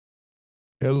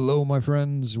Hello, my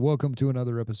friends. Welcome to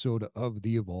another episode of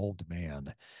The Evolved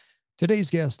Man. Today's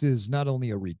guest is not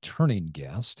only a returning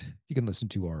guest, you can listen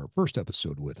to our first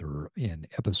episode with her in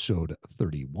episode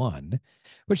 31,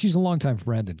 but she's a longtime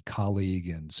friend and colleague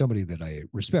and somebody that I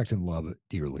respect and love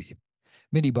dearly.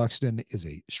 Mindy Buxton is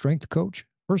a strength coach,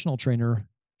 personal trainer,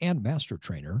 and master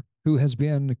trainer who has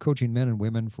been coaching men and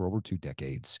women for over 2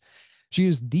 decades. She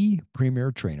is the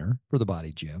premier trainer for the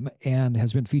Body Gym and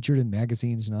has been featured in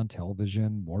magazines and on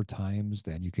television more times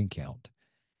than you can count.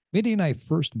 Mindy and I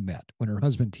first met when her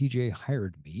husband TJ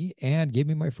hired me and gave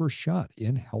me my first shot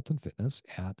in health and fitness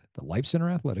at the Life Center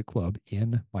Athletic Club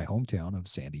in my hometown of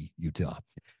Sandy, Utah.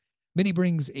 Mindy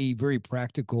brings a very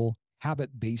practical,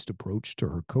 habit based approach to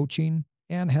her coaching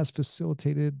and has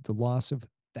facilitated the loss of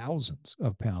thousands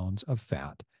of pounds of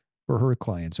fat for her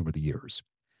clients over the years.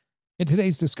 In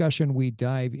today's discussion, we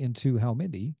dive into how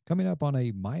Mindy, coming up on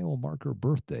a mile marker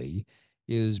birthday,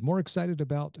 is more excited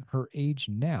about her age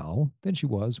now than she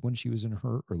was when she was in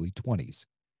her early 20s.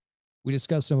 We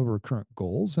discuss some of her current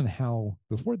goals and how,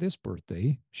 before this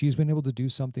birthday, she's been able to do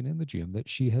something in the gym that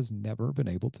she has never been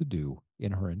able to do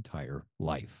in her entire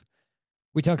life.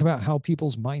 We talk about how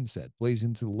people's mindset plays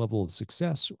into the level of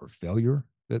success or failure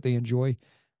that they enjoy.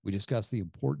 We discuss the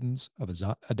importance of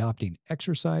adopting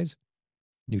exercise,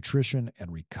 nutrition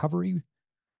and recovery,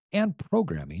 and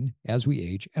programming as we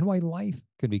age, and why life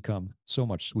can become so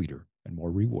much sweeter and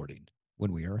more rewarding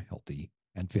when we are healthy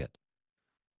and fit.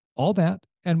 All that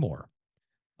and more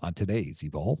on today's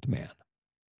Evolved Man.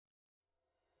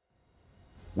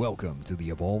 Welcome to the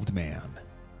Evolved Man,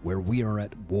 where we are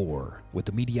at war with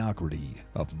the mediocrity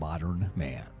of modern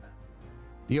man.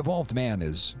 The Evolved Man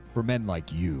is for men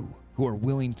like you who are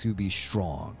willing to be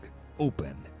strong,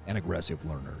 open, and aggressive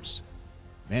learners.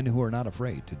 Men who are not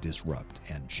afraid to disrupt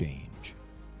and change.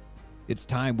 It's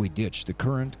time we ditch the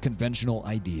current conventional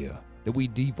idea that we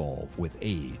devolve with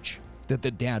age, that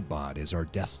the dad bod is our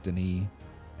destiny,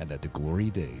 and that the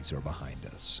glory days are behind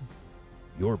us.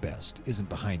 Your best isn't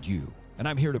behind you, and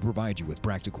I'm here to provide you with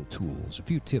practical tools, a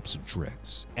few tips and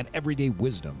tricks, and everyday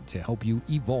wisdom to help you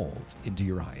evolve into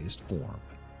your highest form.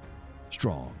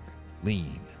 Strong,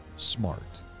 lean,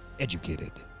 smart,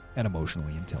 educated, and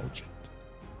emotionally intelligent.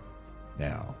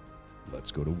 Now,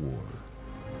 let's go to war.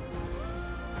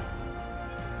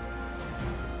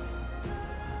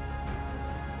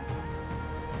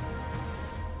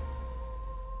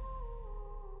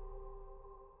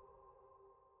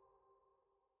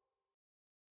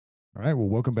 All right, well,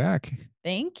 welcome back.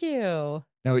 Thank you.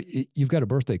 Now, you've got a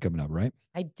birthday coming up, right?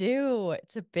 I do.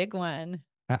 It's a big one.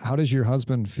 How does your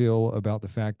husband feel about the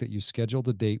fact that you scheduled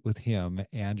a date with him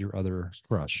and your other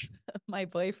crush, My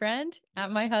boyfriend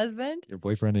and my husband. your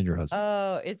boyfriend and your husband?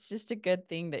 Oh, it's just a good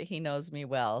thing that he knows me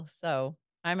well. So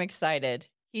I'm excited.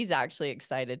 He's actually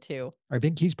excited too. I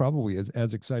think he's probably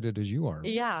as excited as you are.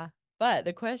 Yeah. But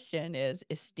the question is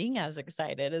Sting as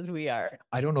excited as we are?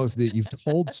 I don't know if you've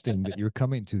told Sting that you're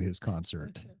coming to his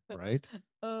concert, right?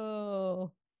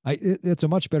 Oh, It's a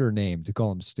much better name to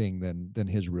call him Sting than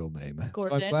his real name. So I'm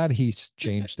Gordon. glad he's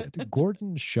changed it.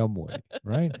 Gordon Shumway,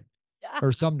 right? Yeah.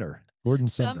 Or Sumner. Gordon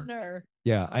Sumner. Sumner.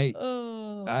 Yeah,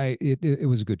 Oh, it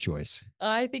was a good choice.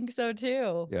 I think so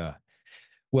too. Yeah.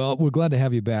 Well, we're glad to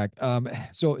have you back.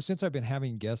 So since I've been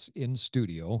having guests in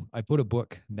studio, I put a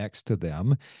book next to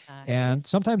them, and Nice.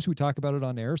 sometimes we talk about it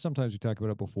on air, sometimes we talk about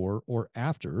it before or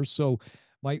after. So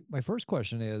my first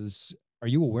question is, are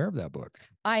you aware of that book?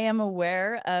 I am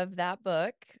aware of that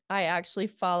book. I actually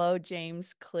follow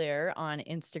James Clear on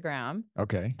Instagram.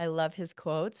 Okay. I love his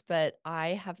quotes, but I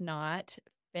have not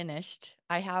finished.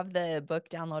 I have the book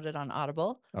downloaded on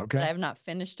Audible, but I Okay. have not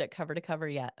finished it cover to cover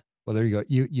yet. Well, there you go.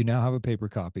 You now have a paper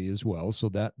copy as well, so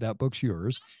that book's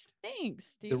yours.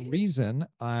 Thanks, The dude. reason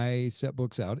I set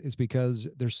books out is because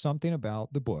there's something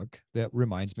about the book that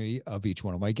reminds me of each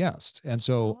one of my guests. And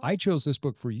so I chose this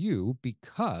book for you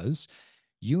because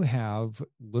you have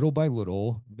little by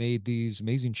little made these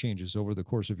amazing changes over the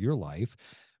course of your life.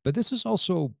 But this is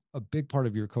also a big part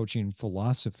of your coaching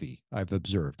philosophy, I've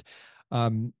observed.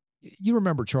 You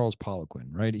remember Charles Poliquin,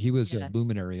 right? He was a Yes.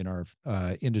 luminary in our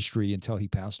industry until he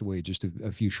passed away just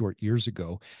a few short years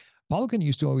ago. Poliquin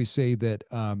used to always say that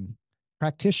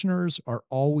practitioners are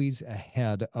always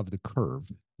ahead of the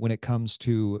curve when it comes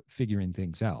to figuring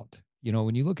things out. You know,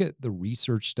 when you look at the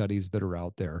research studies that are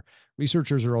out there,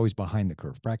 researchers are always behind the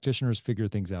curve. Practitioners figure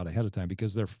things out ahead of time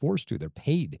because they're forced to, they're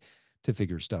paid to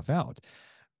figure stuff out.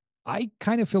 I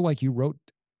kind of feel like you wrote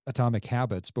Atomic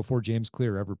Habits before James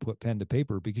Clear ever put pen to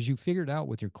paper because you figured out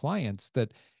with your clients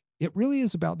that it really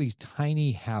is about these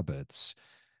tiny habits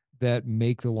that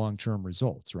make the long-term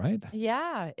results, right?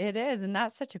 Yeah, it is, and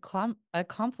that's such a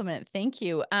compliment. Thank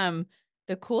you.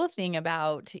 The cool thing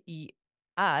about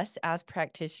us as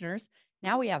practitioners,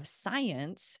 now we have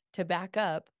science to back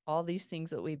up all these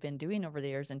things that we've been doing over the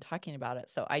years and talking about it.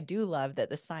 So I do love that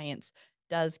the science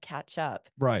does catch up.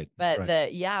 Right, But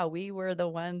right. yeah, we were the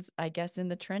ones, I guess, in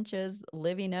the trenches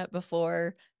living it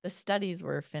before the studies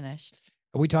were finished.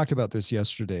 We talked about this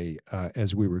yesterday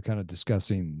as we were kind of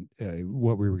discussing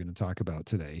what we were going to talk about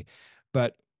today.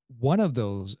 But one of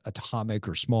those atomic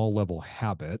or small level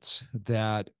habits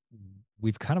that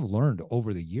we've kind of learned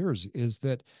over the years is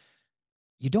that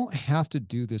you don't have to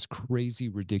do this crazy,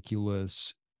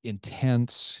 ridiculous,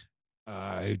 intense,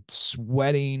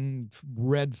 sweating,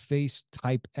 red face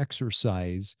type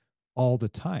exercise all the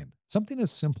time. Something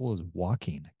as simple as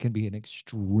walking can be an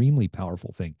extremely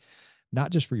powerful thing,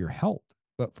 not just for your health,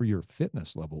 but for your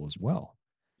fitness level as well.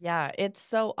 Yeah, it's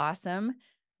so awesome.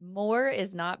 More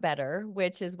is not better,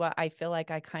 which is what I feel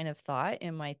like I kind of thought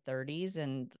in my 30s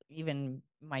and even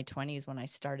my 20s when I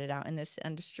started out in this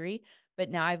industry. But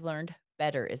now I've learned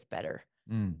better is better.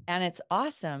 Mm. And it's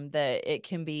awesome that it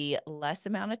can be less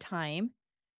amount of time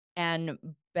and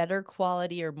better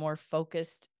quality or more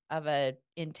focused of a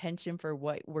intention for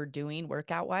what we're doing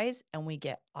workout wise. And we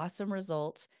get awesome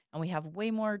results and we have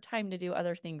way more time to do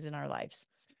other things in our lives.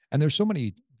 And there's so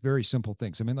many very simple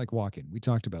things. I mean, like walking. We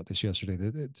talked about this yesterday.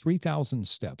 The 3,000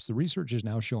 steps. The research is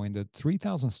now showing that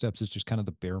 3,000 steps is just kind of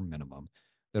the bare minimum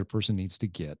that a person needs to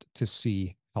get to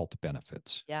see health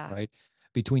benefits, Yeah. right?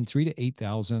 Between 3 to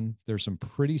 8,000, there's some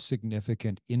pretty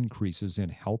significant increases in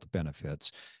health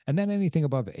benefits. And then anything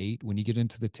above 8, when you get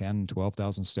into the 10,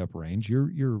 12,000 step range,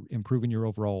 you're improving your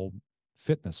overall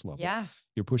fitness level. Yeah.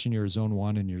 You're pushing your zone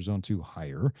 1 and your zone 2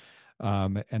 higher.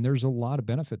 And there's a lot of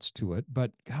benefits to it,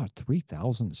 but God,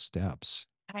 3,000 steps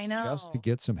I just to know.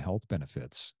 get some health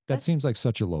benefits. That That's seems like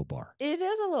such a low bar. it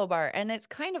is a low bar, and it's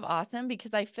kind of awesome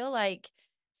because I feel like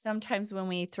sometimes when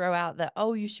we throw out the,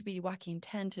 "Oh, you should be walking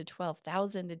 10 to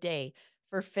 12,000 a day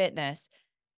for fitness,"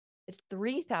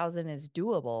 3,000 is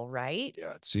doable, right?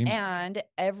 Yeah, it seems like it.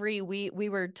 And we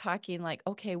were talking like,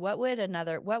 "Okay, what would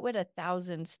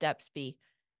 1,000 steps be?"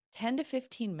 10 to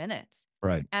 15 minutes.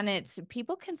 Right. And it's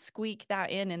people can squeak that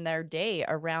in their day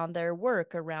around their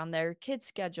work, around their kids'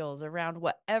 schedules, around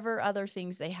whatever other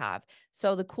things they have.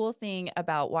 So the cool thing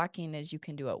about walking is you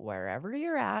can do it wherever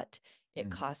you're at. It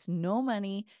Mhm. costs no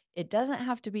money. It doesn't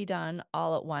have to be done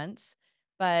all at once.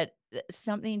 But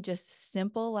something just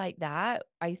simple like that,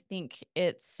 I think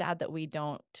it's sad that we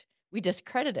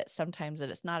discredit it sometimes that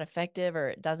it's not effective or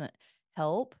it doesn't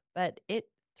help, but it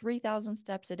 3,000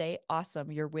 steps a day,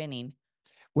 awesome, you're winning.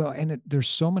 Well, and there's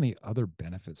so many other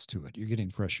benefits to it. You're getting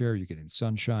fresh air, you're getting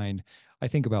sunshine. I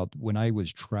think about when I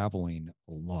was traveling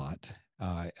a lot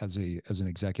as an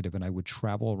executive, and I would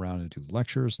travel around and do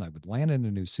lectures, and I would land in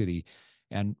a new city.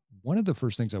 And one of the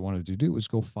first things I wanted to do was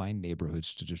go find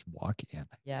neighborhoods to just walk in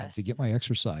and to Yes. get my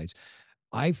exercise.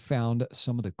 I found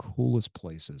some of the coolest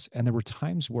places. And there were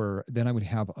times where then I would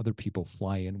have other people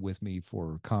fly in with me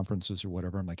for conferences or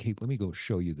whatever. I'm like, hey, let me go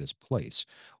show you this place.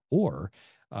 Or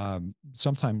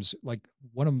sometimes, like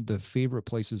one of the favorite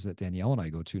places that Danielle and I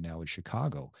go to now is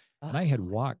Chicago. And I had Oh,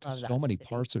 walked I love so that many city.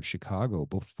 parts of Chicago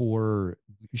before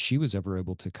she was ever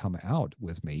able to come out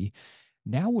with me.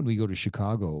 Now, when we go to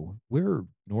Chicago, we're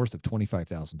north of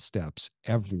 25,000 steps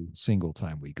every single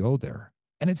time we go there.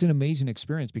 And it's an amazing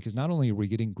experience because not only are we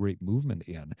getting great movement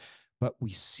in, but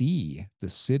we see the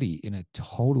city in a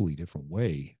totally different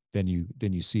way than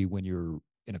you see when you're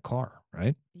in a car,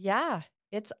 right? Yeah,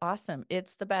 it's awesome.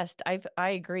 It's the best. I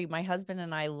agree. My husband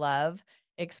and I love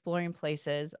exploring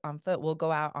places on foot. We'll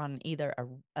go out on either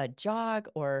a jog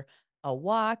or a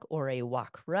walk or a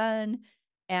walk run.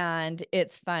 And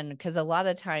it's fun because a lot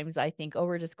of times I think, oh,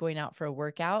 we're just going out for a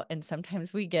workout. And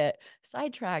sometimes we get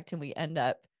sidetracked and we end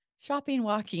up shopping,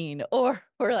 walking, or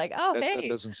we're like, oh, That hey,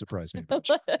 doesn't surprise me much.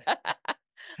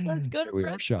 let's go to Here we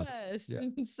are shopping. breakfast. Yeah.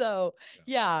 And so, Yeah.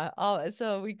 yeah,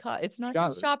 so we call it's not Shop,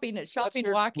 just shopping, it's shopping,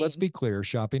 let's walking. be clear,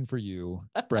 shopping for you,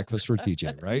 breakfast for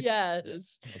TJ, right?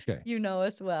 Yes, Okay. you know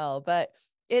us well, but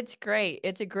it's great.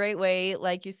 It's a great way,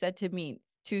 like you said, to meet,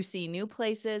 to see new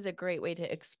places, a great way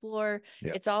to explore.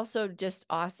 Yeah. It's also just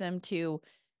awesome to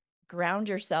ground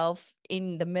yourself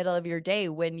in the middle of your day.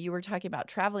 When you were talking about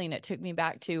traveling, it took me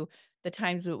back to the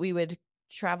times that we would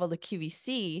travel to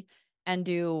QVC and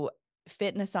do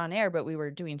fitness on air, but we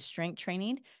were doing strength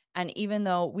training. And even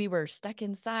though we were stuck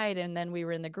inside and then we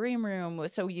were in the green room,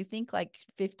 so you think like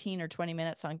 15 or 20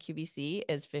 minutes on QVC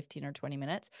is 15 or 20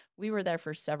 minutes. We were there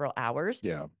for several hours.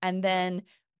 Yeah. And then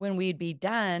when we'd be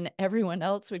done, everyone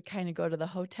else would kinda go to the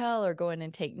hotel or go in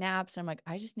and take naps. I'm like,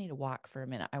 "I just need to walk for a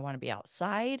minute. I wanna be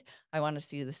outside. I wanna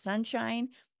see the sunshine."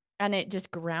 And it just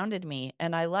grounded me,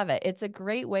 and I love it. It's a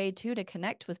great way too to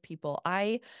connect with people.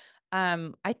 I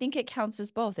think it counts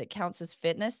as both. It counts as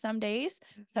fitness some days.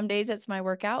 Some days it's my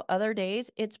workout, other days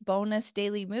it's bonus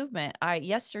daily movement. I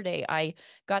yesterday I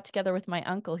got together with my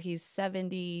uncle, he's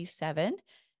 77,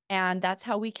 and that's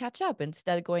how we catch up.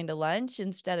 Instead of going to lunch,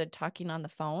 instead of talking on the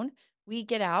phone, we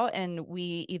get out and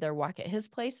we either walk at his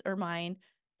place or mine,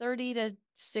 30 to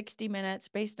 60 minutes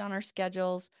based on our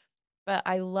schedules. But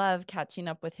I love catching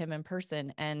up with him in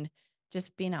person and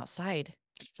just being outside.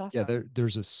 It's Yeah, awesome.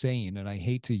 there's a saying, and I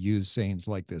hate to use sayings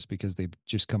like this because they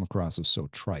just come across as so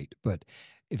trite. But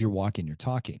if you're walking, you're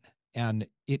talking. And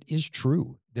it is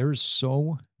true. There's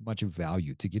so much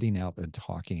value to getting out and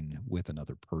talking with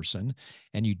another person.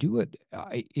 And you do it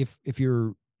if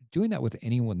you're doing that with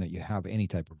anyone that you have any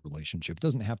type of relationship. It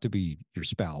doesn't have to be your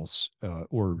spouse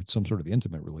or some sort of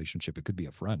intimate relationship. It could be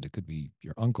a friend, it could be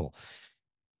your uncle.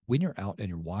 When you're out and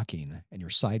you're walking and you're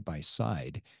side by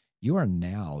side, you are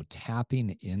now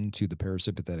tapping into the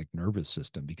parasympathetic nervous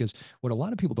system, because what a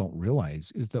lot of people don't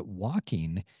realize is that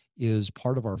walking is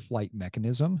part of our flight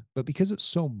mechanism, but because it's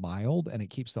so mild and it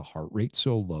keeps the heart rate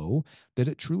so low, that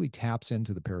it truly taps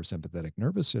into the parasympathetic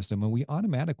nervous system, and we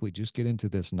automatically just get into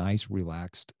this nice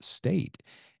relaxed state,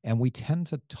 and we tend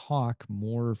to talk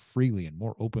more freely and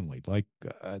more openly, like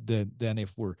than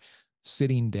if we're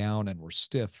sitting down and we're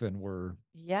stiff and we're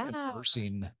Yeah.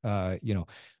 conversing,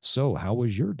 so how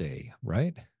was your day,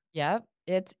 right? Yep.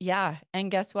 It's yeah,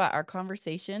 and guess what? Our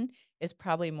conversation is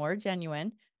probably more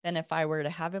genuine than if I were to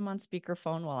have him on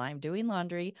speakerphone while I'm doing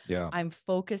laundry. Yeah, I'm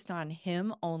focused on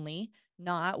him only,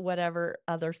 not whatever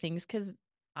other things, because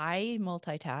I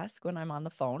multitask when I'm on the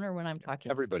phone or when I'm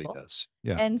talking to everybody people. does.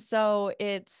 Yeah, And so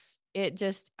it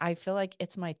just I feel like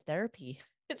it's my therapy.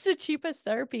 It's the cheapest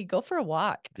therapy. Go for a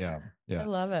walk. yeah, I yeah.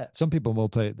 love it. Some people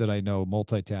that I know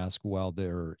multitask while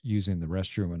they're using the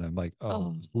restroom, and I'm like, oh,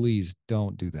 Oh, please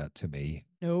don't do that to me.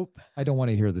 nope. I don't want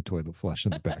to hear the toilet flush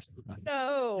in the background.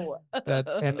 No. That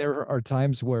and there are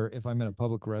times where if I'm in a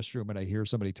public restroom and I hear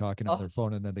somebody talking on Oh. their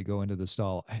phone and then they go into the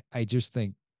stall, I just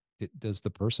think, does the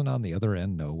person on the other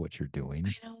end know what you're I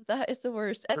doing? know, that is the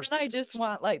worst, and Where's then the I just worst?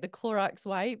 want, like, the Clorox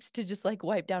wipes to just, like,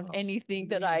 wipe down Oh, anything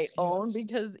that I please, own yes.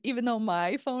 because even though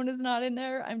my phone is not in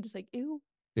there, I'm just like, "Ew,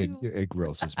 It ew." it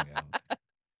grosses me out.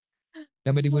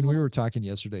 Now, Mindy, when we were talking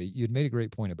yesterday, you'd made a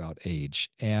great point about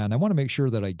age, and I want to make sure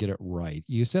that I get it right.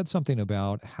 You said something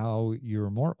about how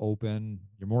you're more open,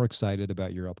 you're more excited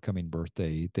about your upcoming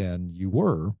birthday than you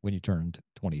were when you turned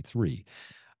 23.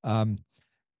 Um,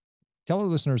 Tell our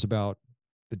listeners about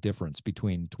the difference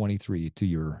between 23 to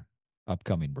your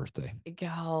upcoming birthday.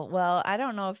 Go well, I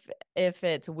don't know if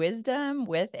it's wisdom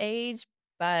with age,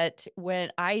 but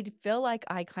when I feel like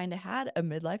I kinda had a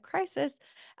midlife crisis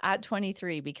at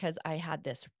 23 because I had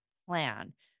this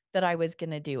plan that I was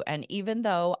gonna do, and even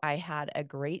though I had a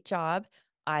great job,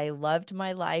 I loved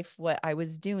my life, what I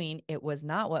was doing, it was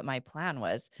not what my plan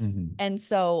was, Mhm. and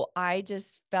so I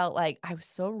just felt like I was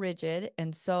so rigid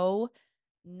and so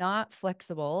not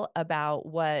flexible about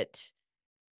what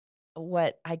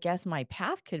I guess my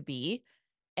path could be,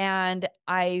 and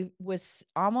I was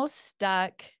almost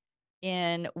stuck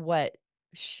in what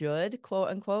should, quote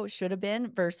unquote, should have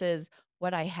been versus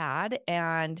what I had.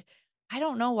 And I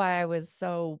don't know why I was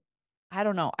so, I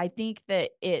don't know. I think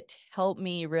that it helped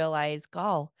me realize,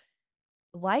 gall,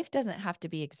 life doesn't have to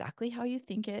be exactly how you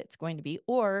think it's going to be,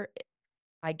 or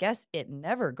I guess it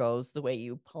never goes the way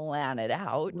you plan it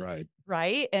out, Right.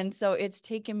 right? And so it's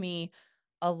taken me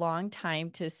a long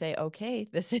time to say, "Okay,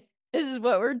 this is this is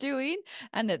what we're doing,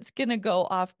 and it's gonna go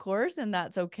off course, and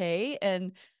that's okay."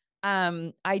 And,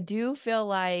 I do feel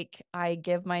like I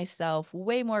give myself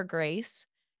way more grace,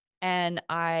 and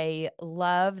I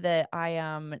love that I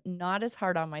am not as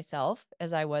hard on myself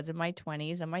as I was in my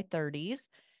 20s and my 30s,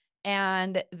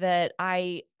 and that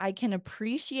I can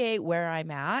appreciate where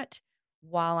I'm at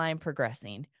while I'm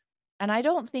progressing. And I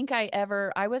don't think I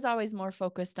was always more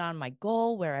focused on my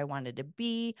goal, where I wanted to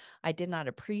be. I did not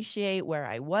appreciate where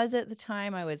I was at the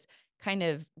time. I was kind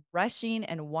of rushing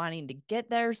and wanting to get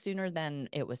there sooner than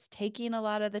it was taking a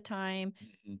lot of the time.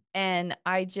 Mhm. And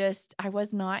I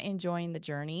was not enjoying the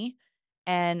journey.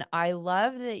 And I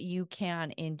love that you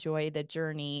can enjoy the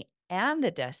journey and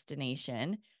the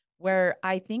destination, where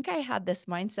I think I had this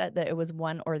mindset that it was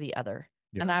one or the other.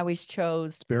 And Yeah. I always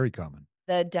chose It's very common.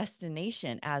 the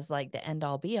destination as like the end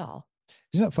all be all.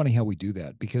 Isn't it funny how we do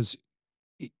that? Because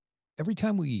it, every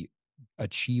time we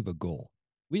achieve a goal,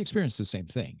 we experience the same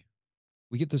thing.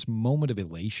 We get this moment of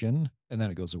elation and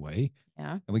then it goes away.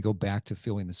 Yeah. And we go back to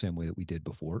feeling the same way that we did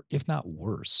before, if not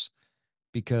worse,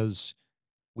 because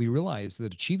we realized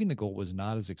that achieving the goal was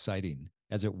not as exciting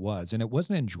as it was. And it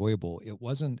wasn't enjoyable. It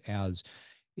wasn't as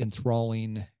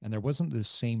enthralling. And there wasn't the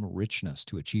same richness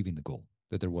to achieving the goal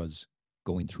that there was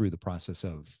going through the process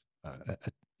of,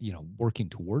 working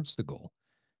towards the goal.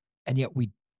 And yet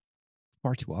we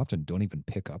far too often don't even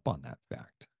pick up on that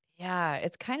fact. Yeah,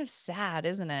 it's kind of sad,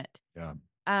 isn't it? Yeah.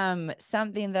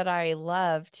 Something that I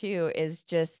love too is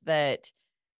just that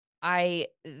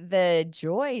the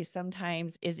joy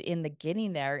sometimes is in the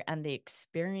getting there and the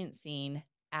experiencing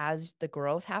as the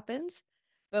growth happens.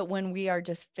 But when we are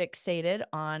just fixated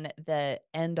on the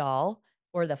end all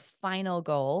or the final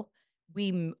goal,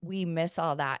 we miss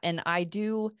all that. And I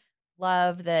do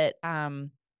love that.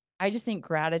 I just think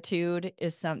gratitude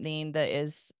is something that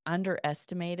is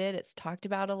underestimated. It's talked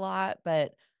about a lot,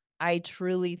 but I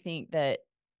truly think that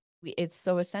it's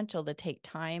so essential to take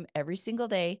time every single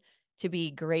day to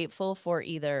be grateful for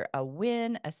either a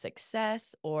win, a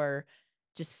success, or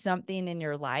just something in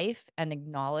your life and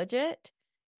acknowledge it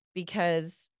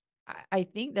because I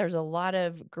think there's a lot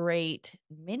of great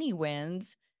mini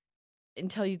wins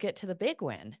until you get to the big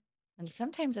win. And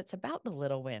sometimes it's about the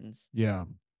little wins. Yeah.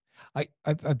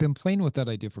 I've been playing with that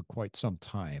idea for quite some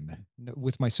time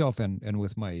with myself and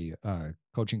with my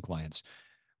coaching clients,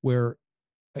 where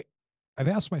I, I've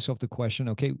asked myself the question: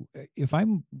 okay, if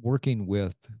I'm working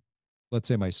with, let's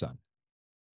say, my son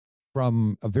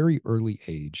from a very early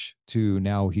age to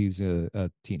now he's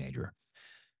a teenager,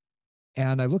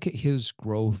 and I look at his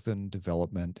growth and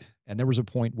development, and there was a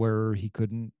point where he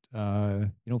couldn't,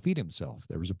 feed himself.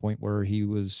 There was a point where he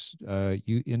was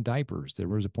in diapers. There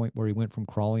was a point where he went from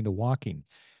crawling to walking.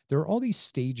 There are all these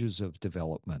stages of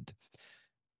development.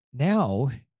 Now,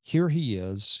 here he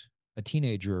is, a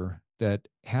teenager that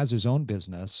has his own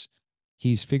business.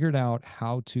 He's figured out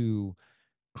how to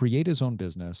create his own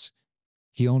business.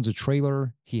 He owns a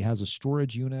trailer. He has a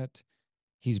storage unit.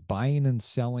 He's buying and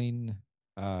selling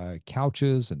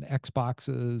couches and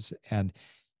Xboxes, and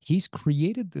he's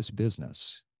created this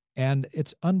business. And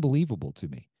it's unbelievable to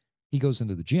me. He goes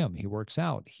into the gym, he works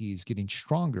out, he's getting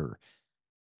stronger.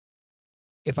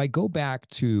 If I go back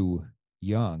to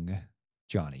young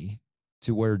Johnny,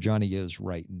 to where Johnny is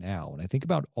right now, and I think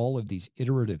about all of these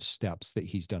iterative steps that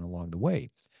he's done along the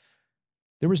way,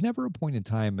 there was never a point in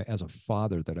time as a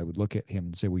father that I would look at him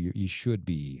and say, well, you should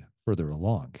be further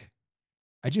along.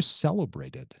 I just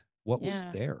celebrated what was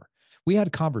Yeah. there. We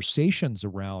had conversations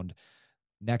around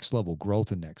next level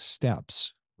growth and next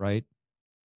steps, right?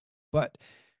 But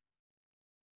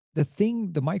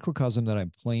the microcosm that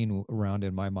I'm playing around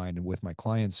in my mind and with my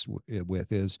clients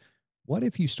with is, what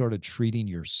if you started treating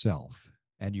yourself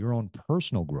and your own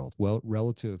personal growth well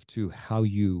relative to how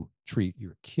you treat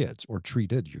your kids or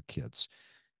treated your kids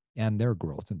and their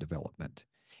growth and development?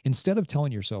 Instead of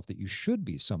telling yourself that you should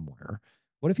be somewhere,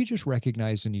 what if you just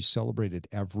recognized and you celebrated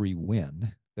every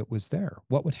win that was there?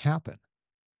 What would happen?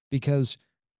 Because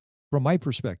from my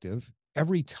perspective,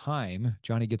 every time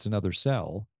Johnny gets another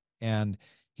cell and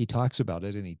he talks about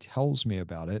it and he tells me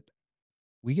about it,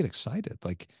 we get excited.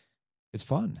 Like, it's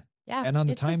fun. Yeah. And on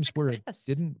the It's a times where it success.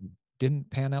 didn't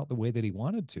pan out the way that he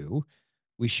wanted to,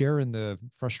 we share in the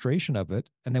frustration of it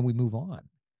and then we move on.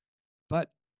 But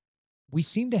we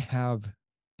seem to have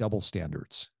double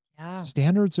standards, Yeah.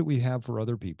 standards that we have for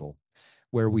other people,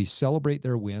 where we celebrate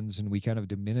their wins and we kind of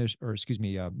diminish, or excuse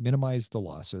me, minimize the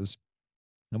losses.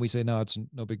 And we say, no, it's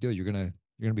no big deal. You're gonna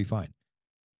be fine.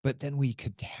 But then we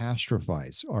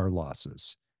catastrophize our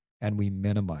losses and we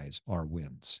minimize our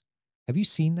wins. Have you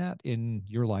seen that in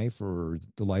your life or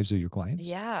the lives of your clients?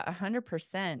 Yeah,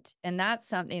 100%. And that's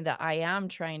something that I am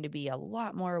trying to be a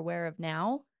lot more aware of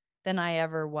now than I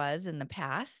ever was in the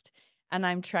past. And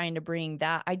I'm trying to bring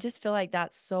that. I just feel like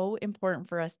that's so important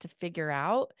for us to figure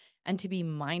out and to be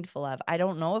mindful of. I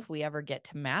don't know if we ever get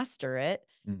to master it,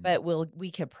 Mm. but we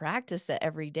could practice it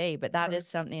every day. But that is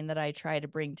something that I try to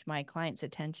bring to my clients'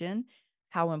 attention,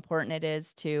 how important it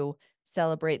is to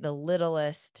celebrate the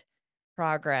littlest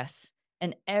progress,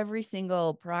 and every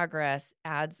single progress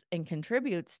adds and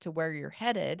contributes to where you're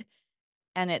headed,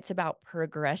 and it's about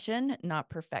progression, not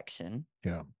perfection.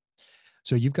 Yeah.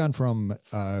 So you've gone from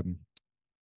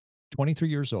 23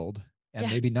 years old and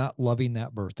Yeah. maybe not loving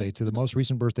that birthday to the most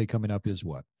recent birthday coming up is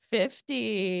what?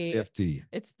 50. 50.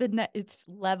 It's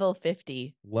level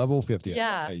 50. Level 50.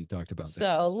 Yeah. Yeah, you talked about that.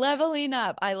 So, leveling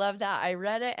up, I love that. I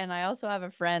read it, and I also have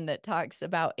a friend that talks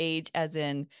about age as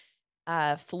in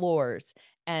floors.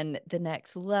 and the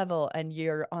next level, and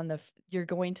you're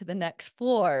going to the next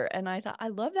floor, and I thought, I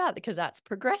love that because that's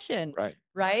progression, Right.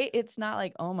 right? It's not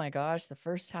like, "Oh my gosh, the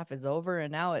first half is over,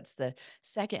 and now it's the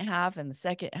second half, and the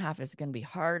second half is gonna be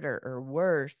harder or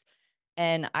worse."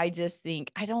 And I just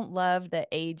think I don't love the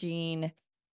aging,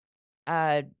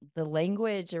 uh, the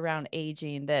language around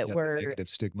aging that Yeah, the we're negative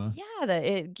stigma. yeah, that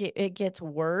it gets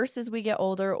worse as we get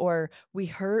older, or we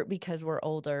hurt because we're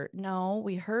older. No,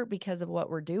 we hurt because of what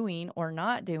we're doing or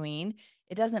not doing.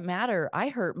 It doesn't matter. I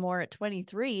hurt more at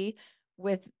 23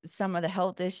 with some of the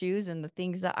health issues and the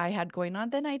things that I had going on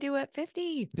than I do at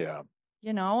 50, Yeah.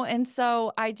 you know? And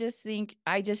so I just think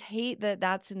I just hate that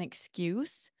that's an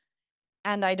excuse,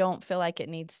 and I don't feel like it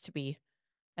needs to be.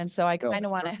 And so I No, kinda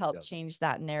it wanna certainly help doesn't. change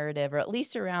that narrative, or at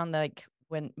least around, like,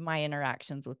 when my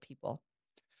interactions with people.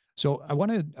 So I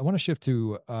want to shift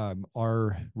to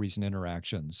our recent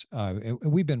interactions. And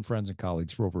we've been friends and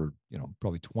colleagues for over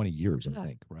probably 20 years, I Yeah,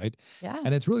 think, right? yeah.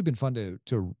 And it's really been fun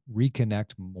to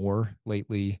reconnect more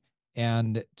lately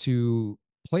and to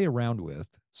play around with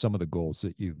some of the goals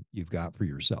that you've got for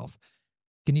yourself.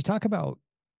 Can you talk about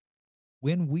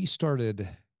when we started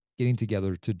getting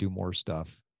together to do more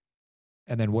stuff,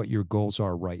 and then what your goals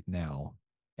are right now,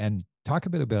 and talk a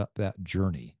bit about that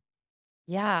journey?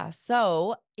 Yeah,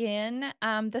 so in,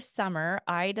 the summer,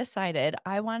 I decided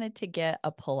I wanted to get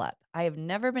a pull-up. I have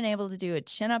never been able to do a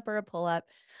chin-up or a pull-up.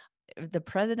 The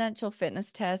presidential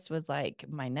fitness test was like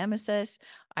my nemesis.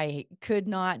 I could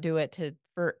not do it to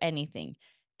for anything.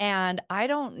 And I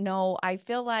don't know, I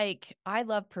feel like I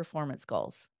love performance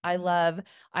goals.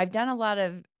 I've done a lot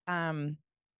of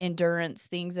endurance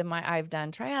things in my I've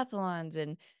done triathlons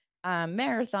and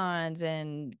marathons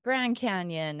and Grand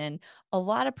Canyon, and a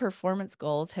lot of performance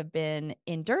goals have been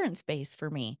endurance based for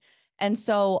me. And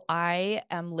so I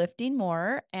am lifting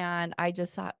more, and I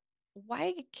just thought,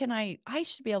 I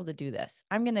should be able to do this.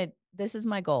 This is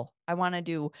my goal. I want to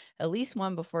do at least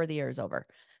one before the year is over.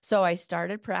 So I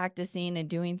started practicing and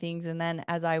doing things. And then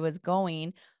as I was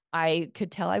going, I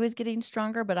could tell I was getting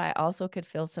stronger, but I also could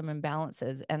feel some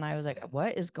imbalances. And I was like,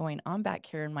 what is going on back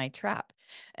here in my trap?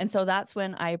 And so that's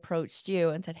when I approached you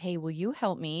and said, hey, will you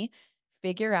help me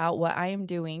figure out what I am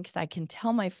doing? Because I can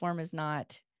tell my form is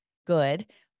not good.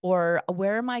 Or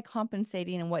where am I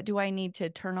compensating, and what do I need to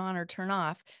turn on or turn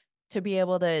off to be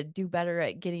able to do better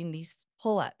at getting these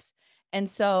pull-ups? And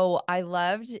so I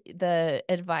loved the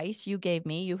advice you gave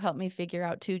me. You helped me figure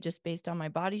out too, just based on my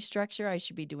body structure, I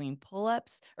should be doing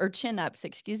pull-ups or chin-ups,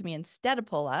 excuse me, instead of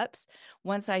pull-ups.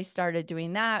 Once I started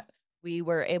doing that, we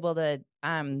were able to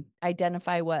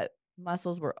identify what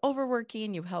muscles were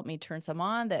overworking. You've helped me turn some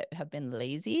on that have been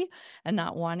lazy and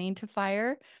not wanting to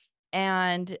fire.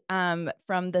 And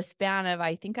from the span of,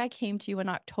 I think I came to you in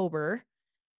October,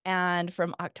 and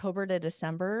from October to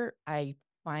December, I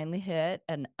finally hit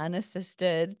an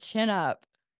unassisted chin up.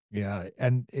 Yeah,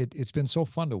 and it's been so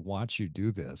fun to watch you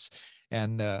do this,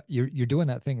 and you're doing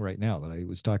that thing right now that I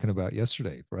was talking about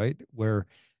yesterday, right? Where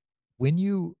when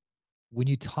you when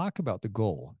you talk about the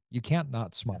goal, you can't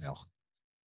not smile,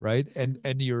 right? And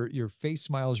your face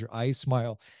smiles, your eyes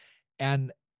smile,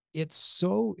 and it's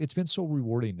been so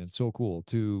rewarding and so cool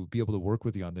to be able to work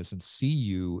with you on this and see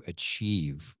you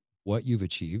achieve what you've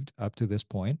achieved up to this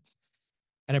point.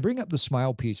 And I bring up the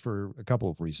smile piece for a couple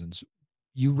of reasons.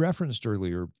 You referenced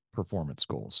earlier performance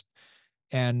goals,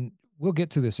 and we'll get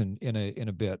to this in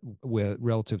a bit with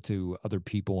relative to other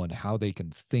people and how they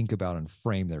can think about and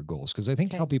frame their goals, because I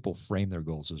think how Okay. people frame their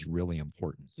goals is really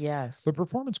important. Yes. But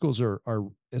performance goals are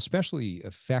especially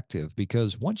effective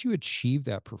because once you achieve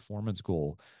that performance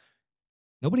goal,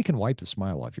 nobody can wipe the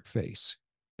smile off your face.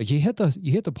 Like you hit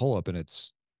the pull up and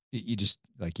you just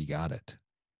like you got it,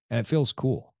 and it feels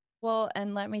cool. Well,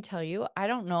 and let me tell you, I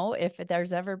don't know if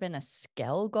there's ever been a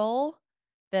scale goal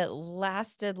that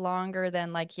lasted longer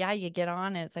than, like, yeah, you get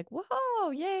on and it's like, whoa,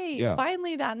 yay, Yeah.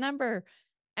 finally that number.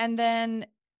 And then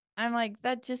I'm like,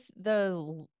 that just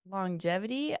the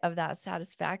longevity of that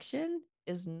satisfaction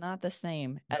is not the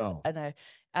same No.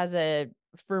 as a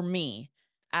for me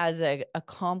as a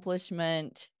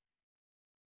accomplishment.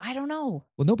 I don't know.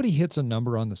 Well, nobody hits a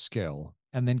number on the scale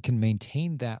and then can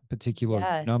maintain that particular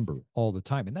Yes. number all the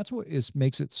time. And that's what is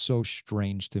makes it so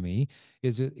strange to me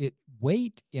is it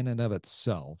weight in and of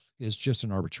itself is just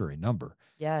an arbitrary number.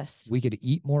 Yes. We could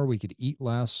eat more, we could eat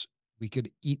less, we could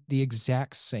eat the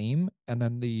exact same, and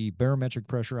then the barometric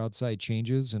pressure outside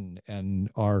changes,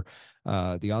 and our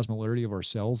the osmolarity of our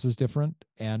cells is different,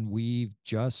 and we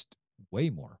just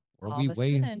weigh more or All we of a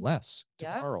weigh sudden. less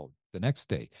Yep. tomorrow, the next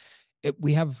day.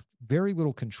 We have very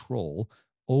little control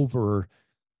over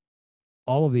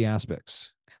all of the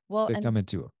aspects. Well, that and come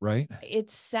into it, right?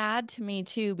 it's sad to me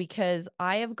too because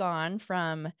I have gone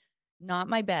from not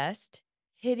my best,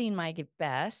 hitting my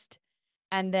best,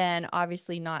 and then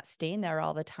obviously not staying there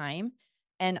all the time.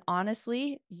 And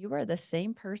honestly, you are the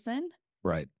same person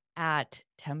Right. at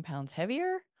 10 pounds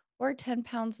heavier or 10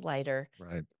 pounds lighter,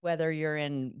 Right. whether you're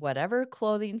in whatever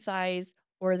clothing size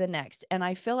or the next. And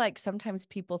I feel like sometimes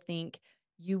people think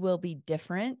you will be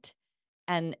different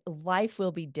and life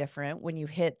will be different when you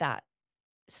hit that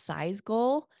size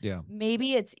goal. Yeah.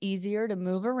 Maybe it's easier to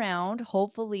move around.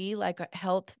 Hopefully, like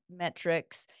health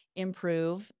metrics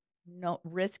improve, no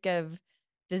risk of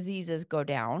diseases go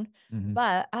down. Mhm.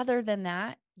 But other than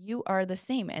that, you are the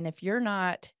same. And if you're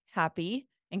not happy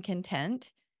and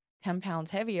content, 10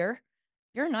 pounds heavier,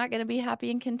 you're not going to be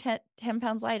happy and content 10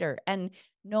 pounds lighter. And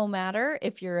no matter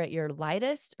if you're at your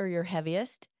lightest or your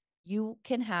heaviest, you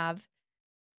can have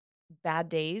bad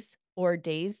days or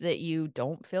days that you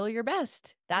don't feel your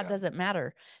best. That Yeah. doesn't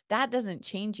matter. That doesn't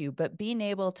change you, but being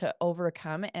able to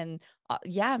overcome and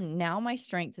yeah, now my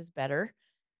strength is better.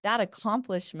 That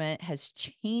accomplishment has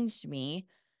changed me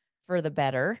for the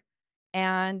better.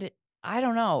 And I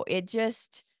don't know,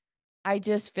 I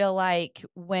just feel like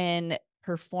when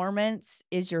performance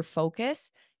is your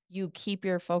focus, you keep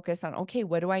your focus on, okay,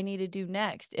 what do I need to do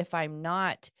next if I'm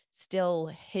not still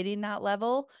hitting that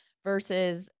level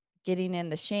versus getting in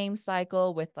the shame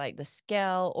cycle with like the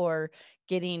scale or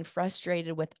getting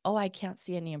frustrated with, oh, I can't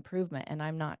see any improvement and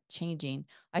I'm not changing.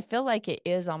 I feel like it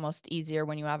is almost easier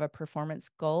when you have a performance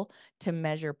goal to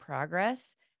measure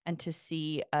progress and to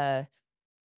see a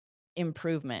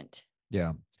improvement.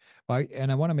 Yeah. I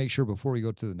want to make sure before we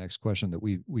go to the next question that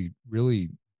we really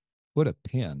put a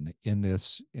pin in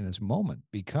this moment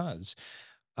because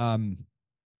um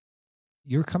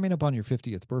you're coming up on your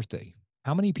 50th birthday.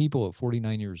 How many people at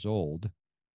 49 years old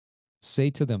say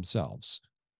to themselves,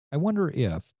 I wonder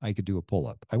if I could do a pull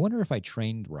up. I wonder if I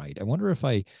trained right. I wonder if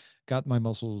I got my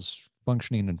muscles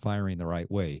functioning and firing the right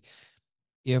way.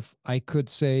 If I could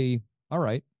say, all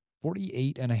right,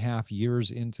 48 and a half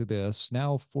years into this,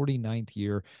 now 49th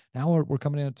year, now we're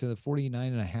coming into the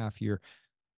 49 and a half year.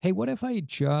 Hey, what if I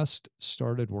just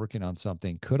started working on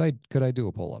something? Could I do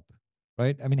a pull up?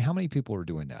 Right? I mean, how many people are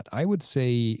doing that? I would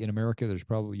say in America,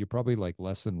 you're probably like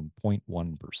less than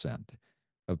 0.1%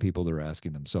 of people that are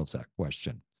asking themselves that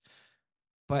question.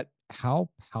 But how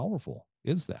powerful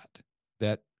is that?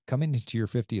 That coming into your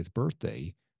 50th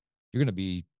birthday, you're going to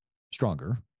be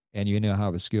stronger and you now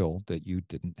have a skill that you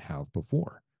didn't have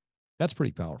before. That's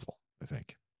pretty powerful, I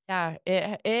think. Yeah,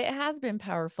 it has been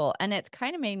powerful, and it's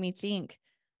kinda made me think,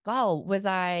 "Gall,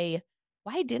 why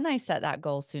didn't I set that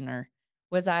goal sooner?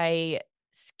 Was I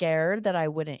scared that I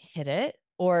wouldn't hit it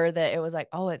or that it was like,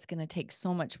 oh, it's gonna take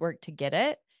so much work to get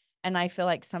it?" And I feel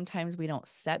like sometimes we don't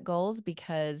set goals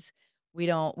because we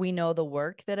know the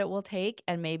work that it will take,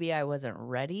 and maybe I wasn't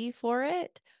ready for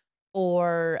it,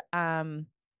 or,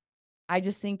 I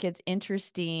just think it's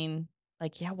interesting,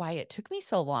 like, yeah, why it took me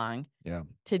so long Yeah.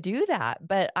 to do that,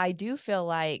 but I do feel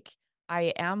like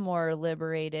I am more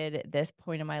liberated at this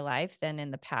point in my life than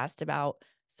in the past about,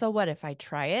 so what if I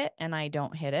try it and I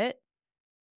don't hit it?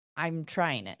 I'm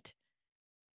trying it.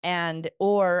 And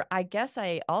or I guess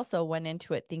I also went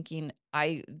into it thinking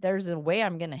there's a way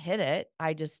I'm gonna hit it.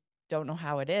 I just don't know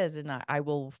how it is, and I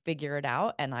will figure it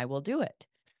out and I will do it.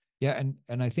 Yeah,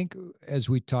 and I think as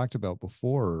we talked about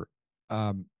before,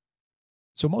 um,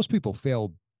 so most people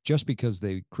fail just because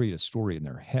they create a story in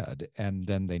their head and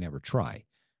then they never try.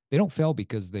 They don't fail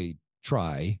because they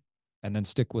try and then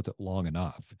stick with it long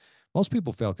enough. Most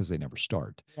people fail because they never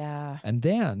start. Yeah. And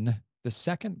then the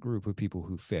second group of people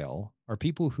who fail are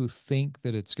people who think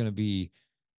that it's going to be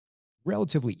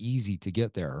relatively easy to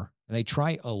get there and they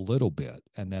try a little bit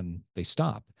and then they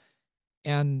stop.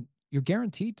 And you're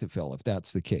guaranteed to fail if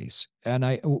that's the case. And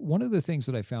one of the things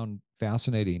that I found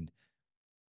fascinating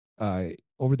uh,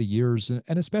 over the years,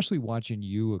 and especially watching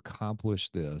you accomplish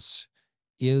this,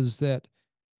 is that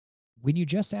when you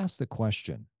just ask the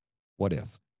question, what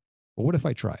if? Well, what if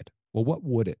I tried? Well, what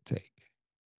would it take?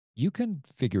 You can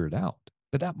figure it out.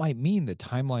 But that might mean the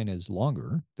timeline is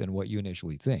longer than what you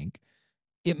initially think.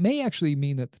 It may actually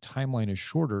mean that the timeline is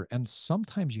shorter. And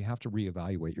sometimes you have to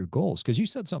reevaluate your goals. Because you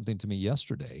said something to me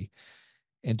yesterday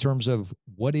in terms of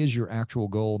what is your actual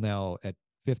goal now at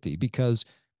 50? Because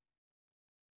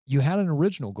you had an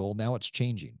original goal, now it's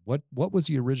changing. What was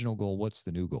the original goal? What's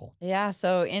the new goal? Yeah,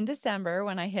 so in December,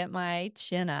 when I hit my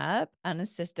chin up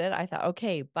unassisted, I thought,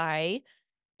 "Okay, by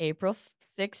April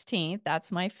 16th,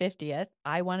 that's my 50th,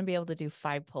 I wanna be able to do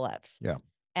 5 pull-ups." Yeah.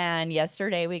 And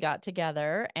yesterday we got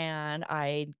together and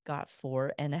I got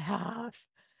 4.5.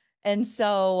 And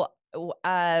so,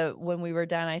 when we were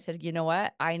done, I said, "You know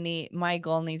what? My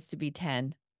goal needs to be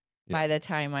 10 Yeah. by the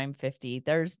time I'm 50.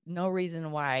 There's no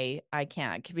reason why I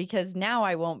can't because now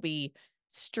I won't be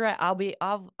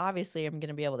obviously I'm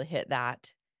gonna be able to hit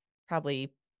that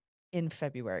probably in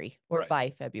February or Right. by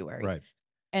February." Right.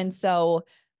 And so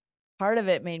part of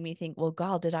it made me think, "Well,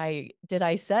 God, did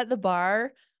I set the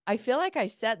bar?" I feel like I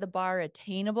set the bar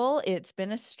attainable. It's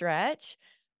been a stretch,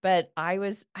 but I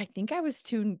think I was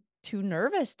too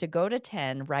nervous to go to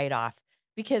 10 right off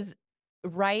because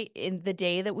right in the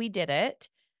day that we did it,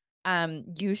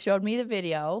 you showed me the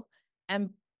video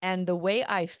and the way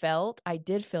I felt, I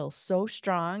did feel so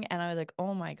strong and I was like,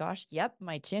 "Oh my gosh, yep,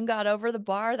 my chin got over the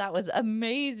bar. That was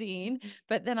amazing."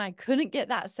 But then I couldn't get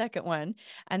that second one.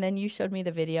 And then you showed me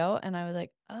the video and I was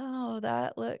like, "Oh,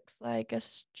 that looks like a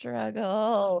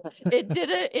struggle." It did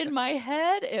it in my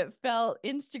head. It felt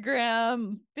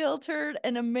Instagram filtered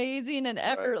and amazing and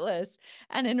effortless.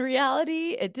 And in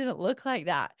reality, it didn't look like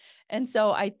that. And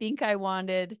so I think I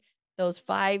wanted those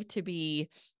 5 to be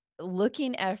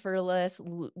looking effortless,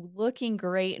 looking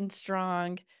great and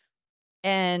strong,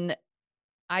 and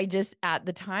I just at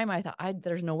the time, I thought,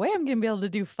 there's no way I'm gonna be able to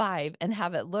do 5 and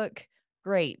have it look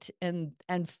great and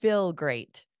feel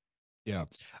great." Yeah.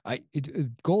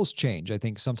 Goals change. I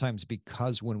think sometimes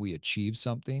because when we achieve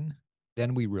something,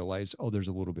 then we realize, oh, there's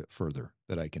a little bit further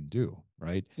that I can do,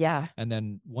 right? Yeah, And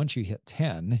then once you hit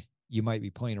 10, you might be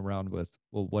playing around with,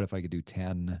 well, what if I could do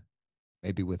 10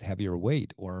 maybe with heavier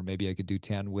weight, or maybe I could do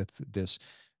 10 with this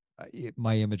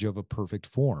my image of a perfect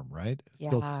form, right?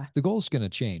 So yeah. the goal is going to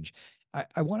change.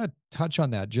 I want to touch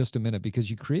on that just a minute because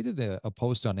you created a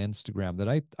post on Instagram that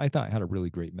I thought had a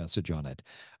really great message on it.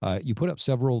 You put up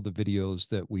several of the videos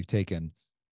that we've taken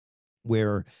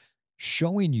where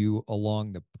showing you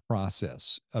along the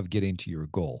process of getting to your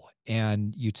goal.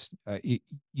 And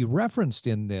you referenced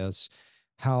in this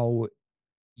how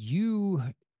you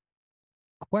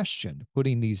questioned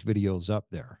putting these videos up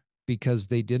there because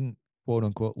they didn't quote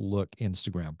unquote look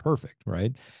Instagram perfect,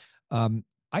 right?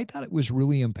 I thought it was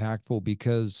really impactful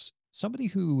because somebody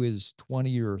who is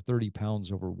 20 or 30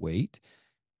 pounds overweight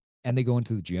and they go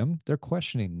into the gym, they're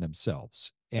questioning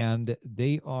themselves and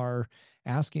they are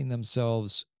asking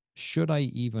themselves, should I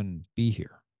even be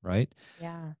here? Right.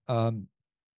 Yeah. Um,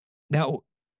 Now,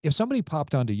 if somebody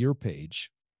popped onto your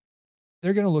page,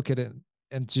 they're going to look at it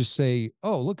and just say,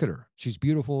 oh, look at her. She's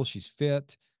beautiful. She's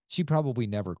fit. She probably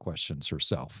never questions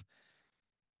herself.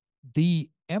 The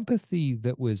empathy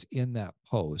that was in that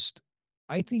post,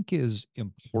 I think, is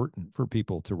important for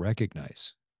people to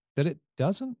recognize that it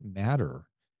doesn't matter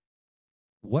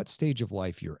what stage of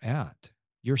life you're at,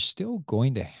 you're still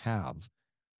going to have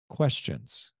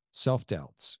questions, self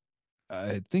doubts,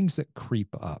 things that creep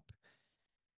up.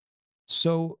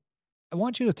 So I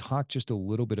want you to talk just a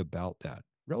little bit about that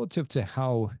relative to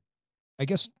how, I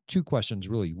guess, two questions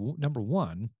really. Number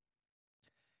one,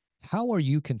 how are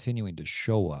you continuing to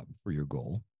show up for your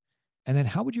goal? And then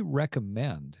how would you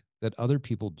recommend that other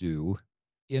people do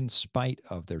in spite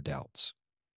of their doubts?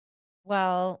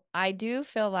 Well, I do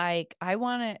feel like I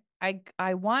want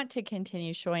to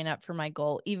continue showing up for my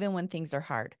goal even when things are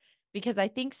hard because I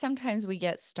think sometimes we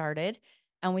get started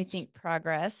and we think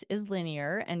progress is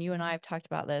linear and you and I have talked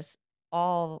about this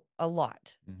all a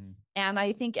lot. Mm-hmm. And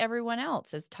I think everyone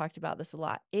else has talked about this a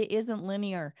lot. It isn't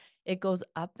linear. It goes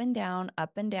up and down,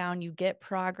 up and down. You get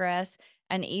progress.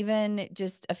 And even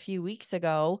just a few weeks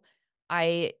ago,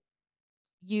 I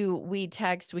we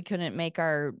couldn't make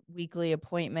our weekly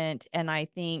appointment, and I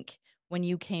think when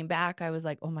you came back, I was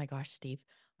like, "Oh my gosh, Steve,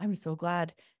 I'm so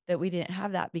glad that we didn't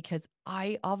have that because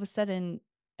I all of a sudden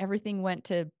everything went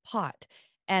to pot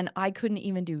and I couldn't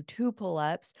even do 2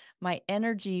 pull-ups. My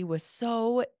energy was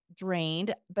so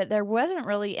drained, but there wasn't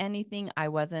really anything. I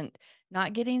wasn't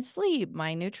not getting sleep.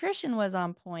 My nutrition was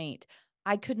on point.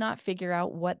 I could not figure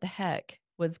out what the heck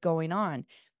was going on.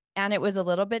 And it was a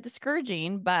little bit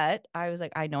discouraging, but I was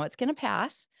like, "I know it's gonna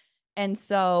pass." And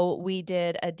so we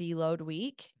did a deload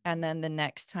week, and then the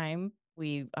next time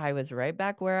I was right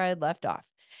back where I had left off.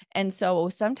 And so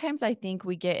sometimes I think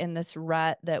we get in this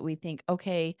rut that we think,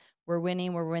 "Okay, we're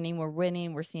winning, we're winning, we're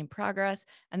winning, we're seeing progress."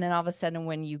 And then all of a sudden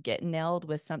when you get nailed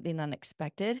with something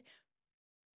unexpected,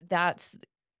 that's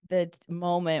the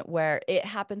moment where it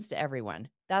happens to everyone.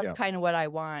 That's Yeah. kinda what I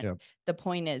want. Yeah. The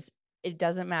point is, it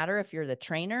doesn't matter if you're the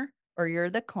trainer or you're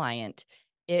the client.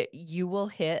 You will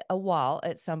hit a wall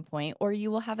at some point or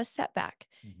you will have a setback.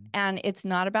 Mhm. And it's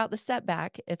not about the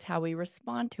setback, it's how we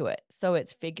respond to it. So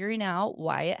it's figuring out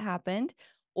why it happened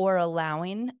or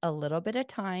allowing a little bit of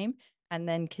time and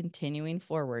then continuing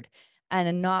forward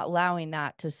and not allowing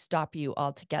that to stop you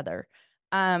altogether.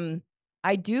 Um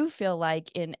I do feel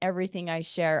like in everything I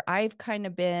share, I've kind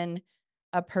of been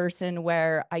a person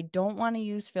where I don't wanna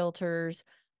use filters.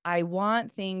 I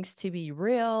want things to be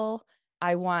real.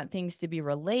 I want things to be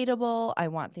relatable. I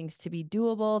want things to be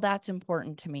doable. That's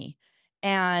important to me.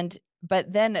 And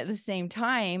but then at the same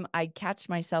time, I catch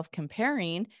myself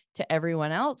comparing to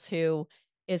everyone else who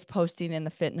is posting in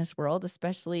the fitness world,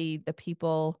 especially the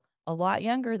people a lot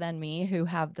younger than me who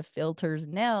have the filters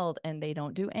nailed and they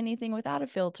don't do anything without a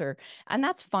filter. And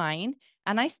that's fine.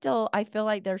 And I feel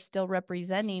like they're still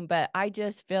representing, but I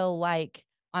just feel like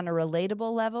on a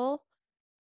relatable level,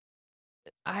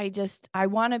 I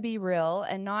wanna be real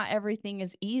and not everything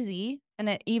is easy.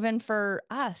 And even for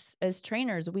us as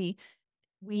trainers, we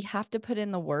have to put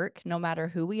in the work no matter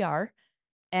who we are,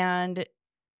 and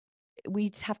we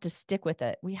just have to stick with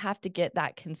it. We have to get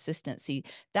that consistency.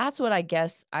 That's what I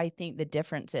guess I think the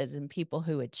difference is in people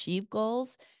who achieve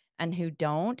goals and who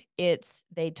don't. It's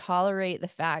they tolerate the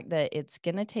fact that it's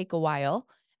going to take a while.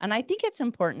 And I think it's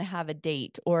important to have a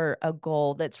date or a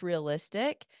goal that's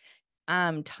realistic,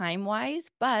 time-wise,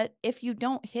 but if you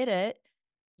don't hit it,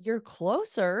 you're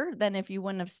closer than if you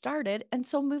wouldn't have started, and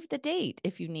so move the date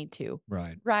if you need to,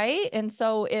 Right. right? And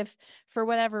so if for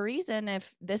whatever reason,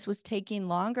 if this was taking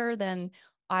longer than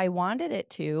I wanted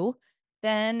it to,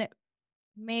 then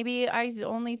maybe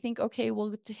only think, "Okay,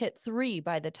 we'll to hit 3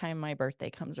 by the time my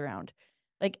birthday comes around."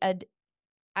 Like,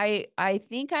 I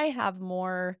think I have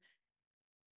more,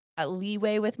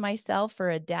 leeway with myself for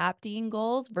adapting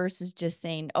goals versus just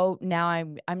saying, "Oh, now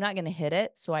I'm not gonna hit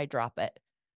it, so I drop it."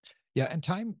 Yeah, and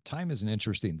time is an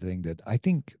interesting thing that I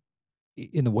think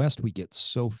in the West we get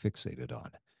so fixated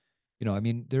on. I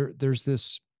mean, there's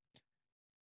this.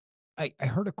 I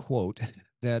heard a quote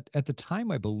that at the time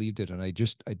I believed it, and I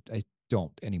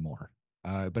don't anymore.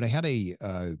 But I had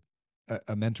a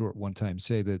mentor at one time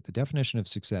say that the definition of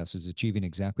success is achieving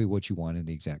exactly what you want in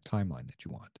the exact timeline that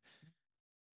you want.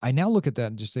 I now look at that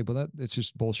and just say, well, that's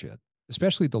just bullshit.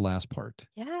 Especially the last part.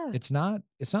 Yeah. It's not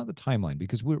the timeline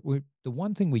because we're the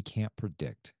one thing we can't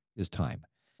predict is time.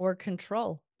 Or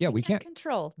control. Yeah, We we can't can't.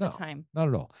 control the No, time. not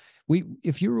at all.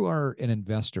 If you are an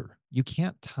investor, you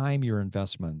can't time your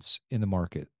investments in the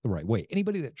market the right way.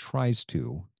 Anybody that tries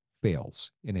to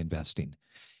fails in investing.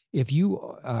 If you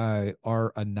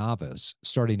are a novice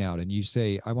starting out and you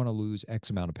say, I want to lose X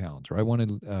amount of pounds or I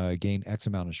want to gain X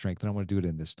amount of strength and I want to do it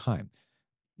in this time,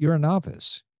 you're a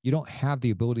novice. You don't have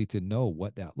the ability to know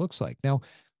what that looks like. Now,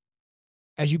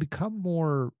 as you become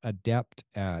more adept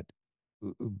at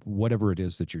whatever it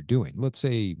is that you're doing, let's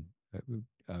say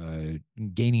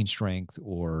gaining strength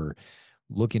or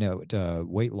looking at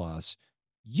weight loss,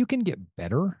 you can get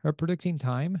better at predicting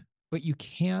time, but you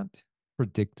can't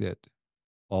predict it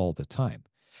all the time.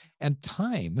 And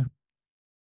time,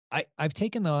 I've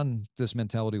taken on this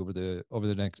mentality over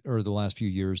the last few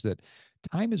years that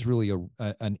time is really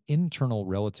an internal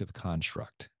relative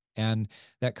construct. And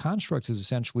that construct is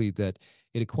essentially that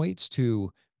it equates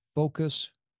to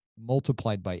focus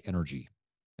multiplied by energy.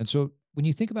 And so when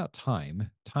you think about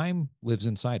time, time lives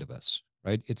inside of us,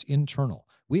 right? It's internal.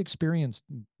 We experience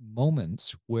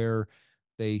moments where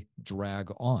they drag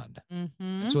on. And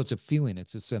Mhm. so it's a feeling,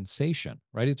 it's a sensation,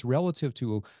 right? It's relative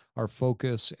to our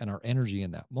focus and our energy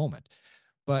in that moment.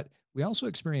 But we also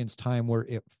experience time where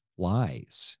it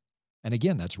flies. And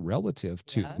again, that's relative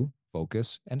Yeah. to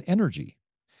focus and energy.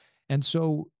 And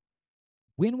so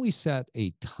when we set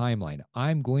a timeline,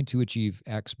 I'm going to achieve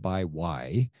X by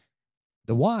Y,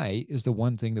 the Y is the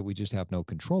one thing that we just have no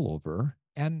control over.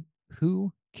 And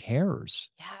who cares?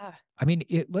 Yeah. I mean,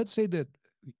 let's say that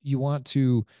you want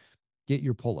to get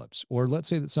your pull-ups, or let's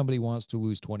say that somebody wants to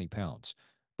lose 20 pounds,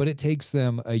 but it takes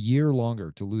them a year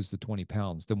longer to lose the 20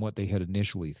 pounds than what they had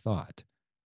initially thought.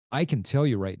 I can tell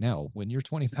you right now, when you're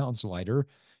 20 pounds lighter,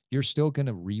 you're still going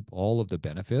to reap all of the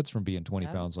benefits from being 20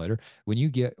 Yeah. pounds lighter. When you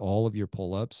get all of your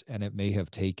pull ups and it may have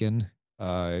taken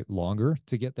longer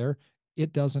to get there,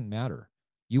 it doesn't matter.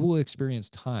 You will experience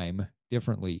time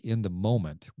differently in the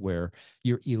moment where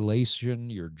your elation,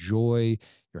 your joy,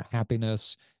 your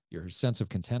happiness, your sense of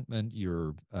contentment,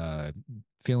 your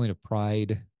feeling of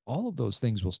pride, all of those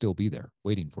things will still be there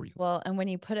waiting for you. Well, and when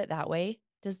you put it that way,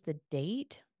 does the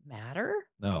date matter?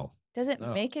 No, Does it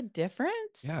no. make a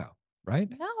difference? Yeah. Right.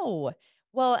 No.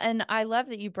 Well, and I love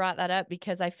that you brought that up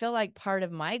because I feel like part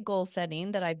of my goal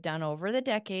setting that I've done over the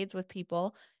decades with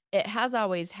people, it has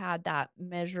always had that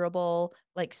measurable,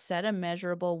 like set a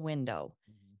measurable window.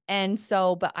 Mhm. And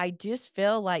so, but I just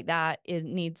feel like that it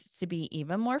needs to be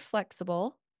even more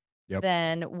flexible Yep.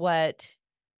 than what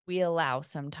we allow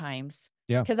sometimes.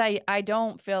 Yeah. Because I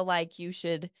don't feel like you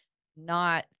should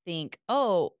not think,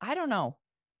 "Oh, I don't know.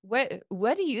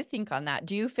 What do you think on that?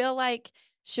 Do you feel like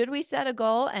should we set a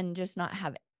goal and just not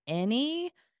have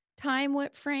any time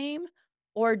frame?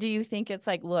 Or do you think it's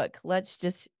like, look, let's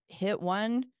just hit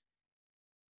one,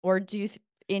 or do you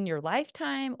in your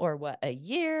lifetime, or what, a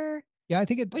year? Yeah, What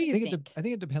do you think? I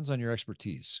think it depends on your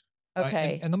expertise. And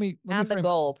Okay. let me And the frame it.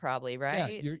 goal probably, Yeah,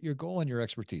 right? your goal and your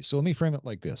expertise. So let me frame it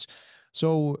like this.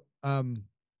 So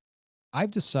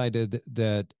I've decided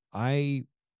that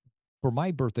for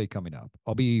my birthday coming up,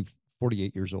 I'll be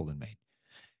 48 years old in May.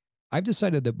 I've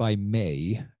decided that by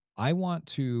May, I want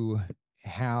to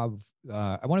I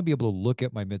want to be able to look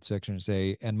at my midsection and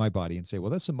say, and my body and say, well,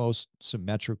 that's the most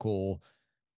symmetrical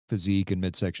physique and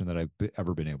midsection that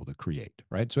ever been able to create.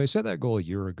 Right. So I set that goal a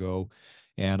year ago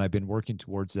and I've been working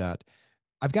towards that.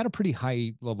 I've got a pretty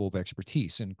high level of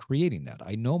expertise in creating that.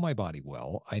 I know my body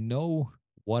well. I know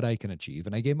what I can achieve.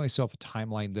 And I gave myself a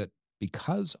timeline that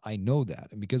because I know that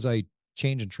and because I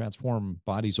change and transform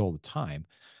bodies all the time,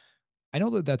 I know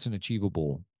that that's an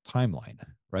achievable timeline,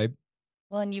 right?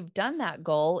 Well, and you've done that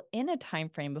goal in a time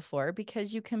frame before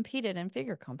because you competed in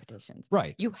figure competitions.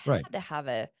 Right. You Right. had to have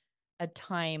a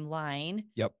timeline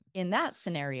Yep. in that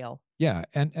scenario. Yeah.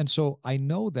 And so I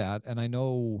know that and I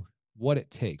know what it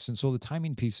takes. And so the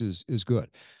timing piece is good.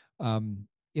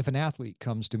 If an athlete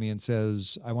comes to me and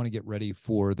says, I want to get ready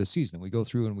for the season, we go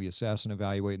through and we assess and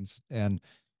evaluate and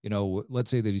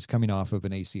let's say that he's coming off of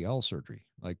an ACL surgery.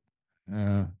 Like,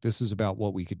 this is about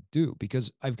what we could do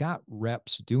because I've got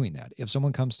reps doing that. If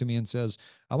someone comes to me and says,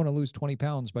 I want to lose 20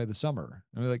 pounds by the summer,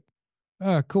 I'm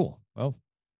like, cool. Well,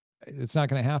 it's not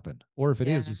going to happen. Or if it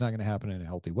is, Yeah. it's not going to happen in a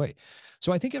healthy way.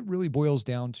 So I think it really boils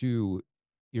down to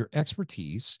your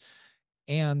expertise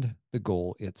and the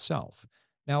goal itself.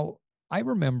 Now, I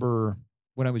remember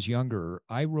when I was younger,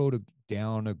 I wrote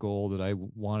down a goal that I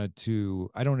wanted to,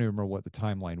 I don't even remember what the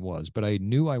timeline was, but I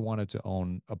knew I wanted to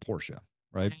own a Porsche,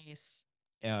 right? Nice.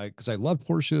 Because I love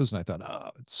Porsches and I thought,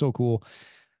 oh, it's so cool.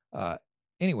 Uh,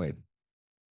 anyway,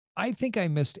 I think I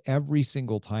missed every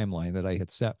single timeline that I had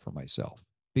set for myself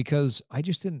because I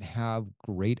just didn't have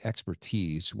great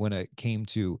expertise when it came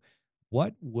to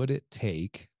what would it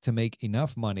take to make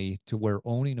enough money to where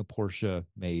owning a Porsche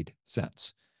made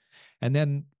sense. And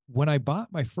then when I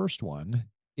bought my first one,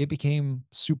 it became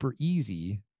super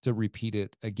easy to repeat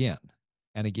it again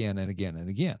and again and again and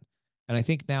again. And I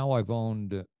think now I've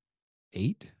owned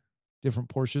 8 different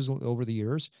Porsches over the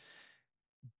years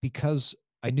because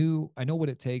I know what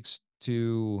it takes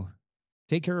to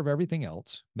take care of everything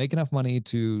else, make enough money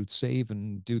to save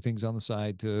and do things on the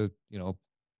side to,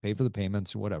 pay for the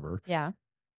payments or whatever. Yeah.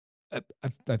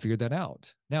 I figured that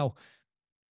out. Now,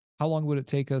 how long would it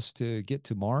take us to get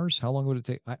to Mars? How long would it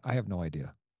take? I have no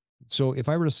idea. So if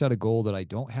I were to set a goal that I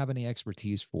don't have any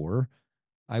expertise for,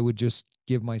 I would just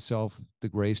give myself the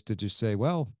grace to just say,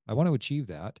 well, I want to achieve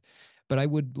that. But I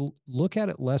would look at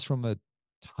it less from a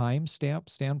time stamp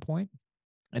standpoint.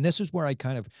 And this is where I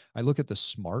look at the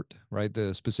SMART, right?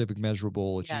 The specific,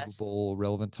 measurable, Yes. achievable,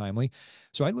 relevant, timely.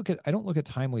 So I don't look at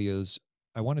timely as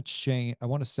I want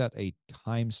to set a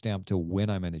timestamp to when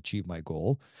I'm going to achieve my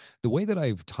goal. The way that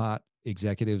I've taught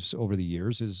executives over the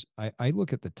years is I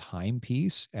look at the time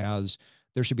piece as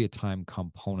there should be a time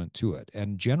component to it.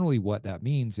 And generally what that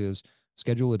means is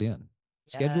schedule it in,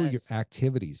 schedule your Yes.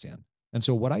 activities in. And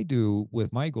so what I do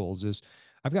with my goals is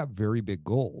I've got very big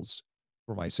goals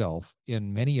for myself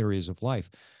in many areas of life.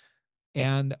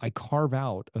 And I carve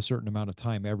out a certain amount of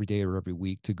time every day or every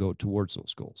week to go towards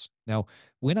those goals. Now,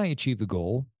 when I achieve the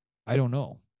goal, I don't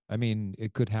know. I mean,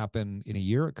 it could happen in a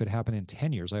year, it could happen in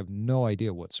 10 years. I have no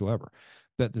idea whatsoever.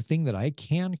 But the thing that I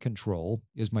can control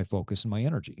is my focus and my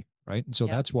energy, right? And so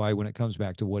Yep. that's why when it comes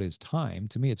back to what is time,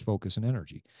 to me, it's focus and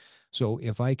energy. So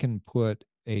if I can put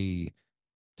a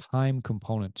time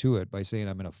component to it by saying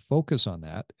I'm going to focus on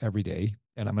that every day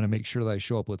and I'm going to make sure that I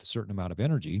show up with a certain amount of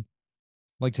energy.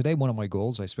 Like today, one of my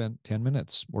goals I spent 10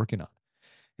 minutes working on.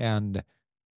 And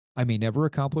I may never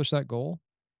accomplish that goal.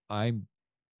 I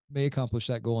may accomplish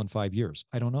that goal in 5 years.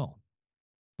 I don't know.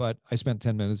 But I spent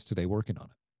 10 minutes today working on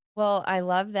it. Well, I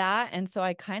love that, and so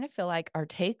I kind of feel like our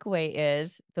takeaway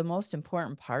is the most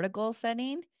important part of goal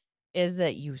setting is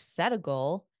that you set a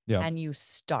goal Yeah. and you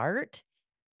start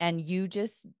and you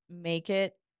just make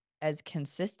it as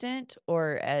consistent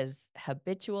or as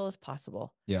habitual as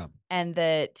possible. Yeah. And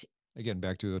that Again,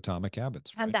 back to atomic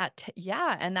habits, right?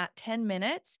 yeah, and that 10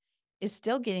 minutes is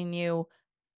still getting you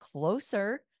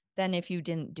closer than if you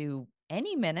didn't do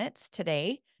any minutes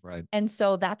today. Right. And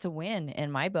so that's a win in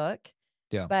my book.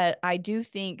 Yeah. But I do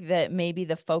think that maybe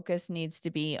the focus needs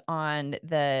to be on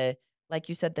like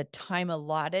you said, the time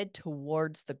allotted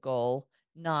towards the goal,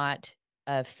 not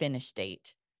a finish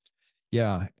date.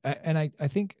 Yeah. And I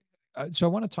think so. I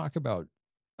want to talk about,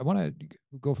 I want to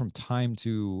go from time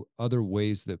to other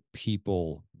ways that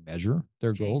people measure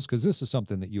their Okay. goals, because this is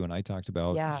something that you and I talked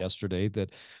about Yeah. yesterday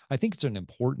that I think it's an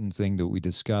important thing that we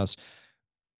discuss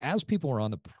as people are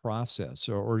on the process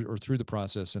or through the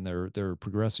process and they're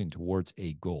progressing towards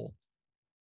a goal.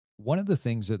 One of the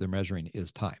things that they're measuring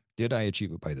is time. Did I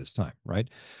achieve it by this time? Right.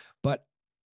 But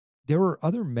there are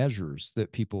other measures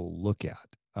that people look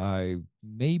at.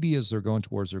 Maybe as they're going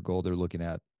towards their goal, they're looking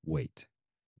at weight.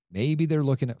 Maybe they're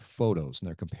looking at photos and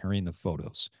they're comparing the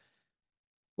photos.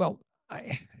 Well,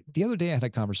 the other day I had a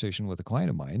conversation with a client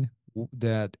of mine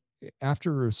that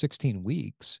after 16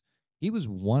 weeks, he was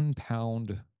 1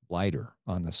 pound lighter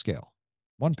on the scale.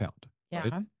 1 pound, right?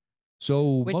 Yeah.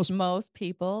 So Which most, most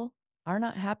people are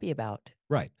not happy about.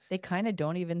 right. They kinda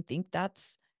don't even think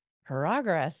that's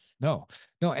progress. No,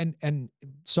 no, and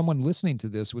someone listening to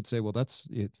this would say, well, that's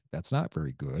it. That's not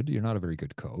very good. You're not a very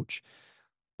good coach.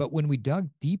 But when we dug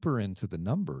deeper into the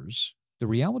numbers, the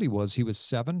reality was he was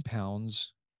 7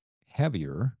 pounds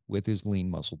heavier with his lean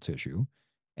muscle tissue,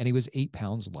 and he was 8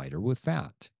 pounds lighter with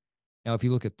fat. Now, if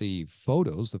you look at the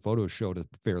photos showed a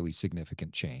fairly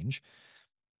significant change,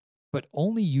 but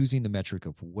only using the metric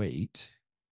of weight.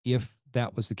 If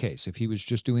that was the case, if he was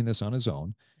just doing this on his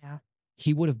own, Yeah.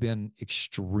 he would have been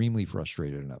extremely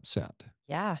frustrated and upset.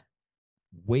 Yeah.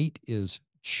 Weight is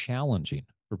challenging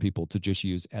for people to just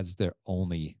use as their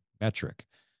only metric.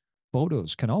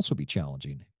 Photos can also be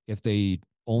challenging if they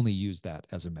only use that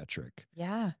as a metric.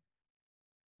 Yeah.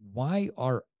 Why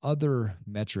are other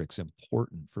metrics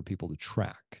important for people to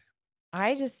track?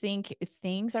 I just think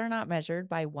things are not measured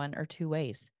by one or two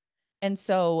ways. And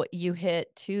so you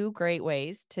hit two great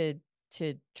ways to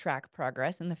track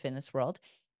progress in the fitness world.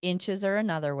 Inches are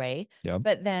another way, Yep.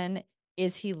 but then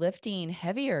is he lifting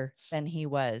heavier than he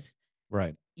was?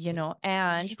 Right. You know,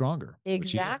 and Stronger, which he is.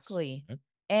 exactly. Right?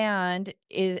 And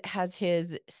has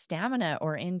his stamina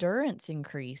or endurance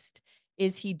increased?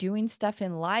 Is he doing stuff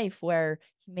in life where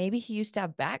maybe he used to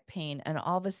have back pain and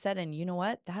all of a sudden, you know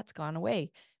what? That's gone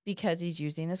away because he's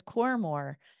using his core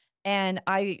more. And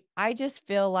I just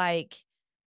feel like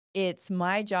it's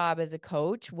my job as a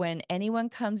coach when anyone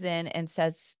comes in and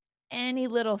says any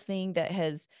little thing that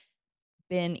has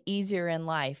been easier in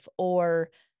life or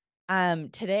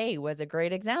today was a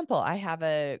great example. I have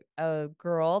a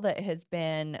girl that has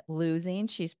been losing.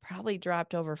 She's probably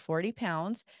dropped over 40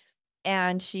 pounds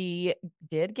and she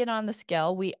did get on the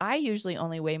scale. I usually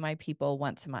only weigh my people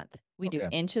once a month. We do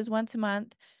Okay. inches once a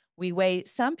month. We weigh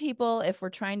some people if we're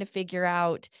trying to figure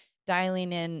out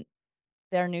dialing in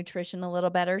their nutrition a little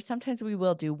better. Sometimes we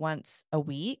will do once a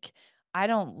week. I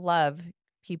don't love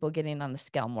people getting on the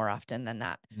scale more often than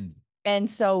that. Mm. And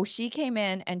so she came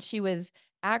in and she was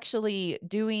actually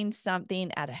doing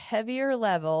something at a heavier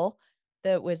level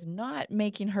that was not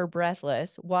making her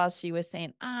breathless while she was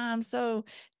saying, I'm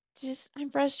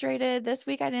frustrated. This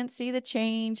week I didn't see the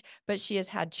change, but she has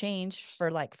had change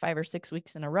for like 5 or 6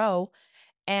 weeks in a row.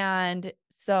 And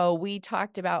so we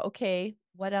talked about, okay,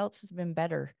 what else has been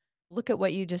better? Look at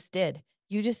what you just did.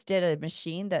 You just did a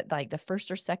machine that like the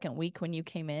first or second week when you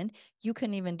came in, you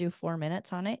couldn't even do 4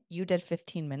 minutes on it. You did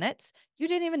 15 minutes. You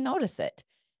didn't even notice it.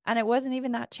 And it wasn't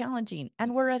even that challenging.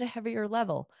 And we're at a heavier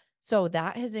level. So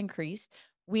that has increased.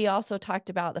 We also talked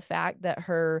about the fact that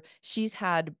she's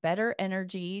had better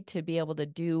energy to be able to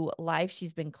do life.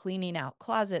 She's been cleaning out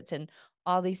closets and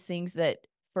all these things that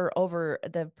for over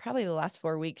probably the last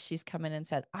 4 weeks, she's come in and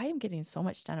said, "I am getting so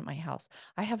much done at my house.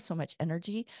 I have so much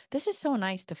energy. This is so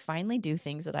nice to finally do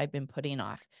things that I've been putting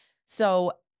off."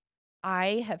 So,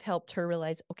 I have helped her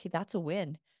realize, "Okay, that's a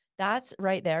win. That's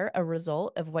right there a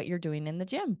result of what you're doing in the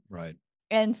gym." Right.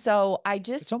 And so I It's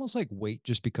just almost like weight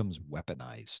just becomes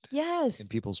weaponized in yes.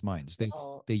 people's minds. They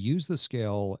Oh, they use the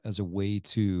scale as a way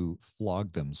to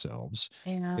flog themselves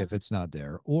and if it's not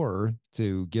there, or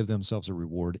to give themselves a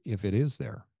reward if it is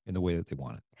there in the way that they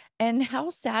want it. and how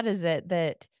sad is it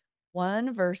that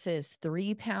 1 versus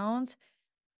 3 pounds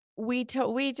we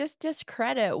just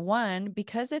discredit 1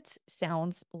 because it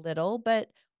sounds little,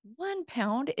 but 1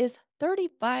 pound is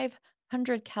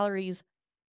 3,500 calories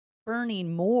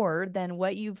burning more than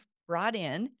what you've brought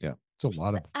in. Yeah. It's a A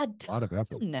lot of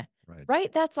effort. ton, Right.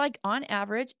 right? That's like on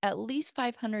average at least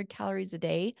 500 calories a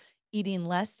day, eating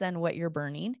less than what you're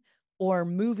burning or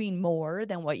moving more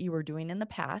than what you were doing in the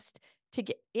past to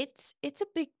get it's a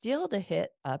big deal to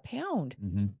hit a pound.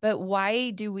 Hmm. But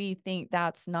why do we think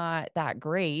that's not that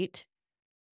great?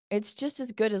 It's just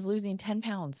as good as losing 10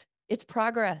 pounds. It's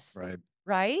progress, Right.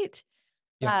 right?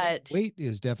 Yeah. But Weight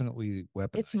is definitely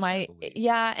it's weaponized, I my believe.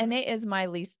 yeah, and Right. it is my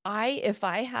least I if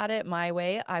I had it my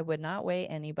way, I would not weigh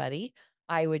anybody.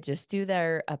 I would just do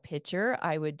their a picture,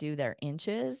 I would do their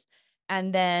inches,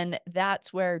 and then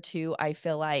that's where too I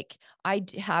feel like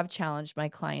have challenged my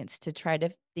clients to try to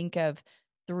think of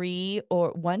 3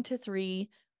 or 1 to 3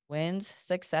 wins,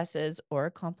 successes, or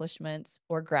accomplishments,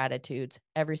 or gratitudes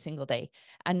every single day,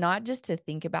 and not just to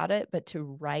think about it, but to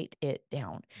write it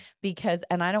down, because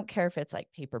and I don't care if it's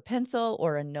like paper pencil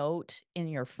or a note in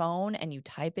your phone and you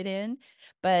type it in,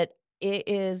 but it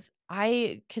is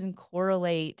I can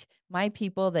correlate my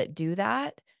people that do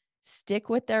that stick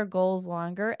with their goals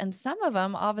longer, and some of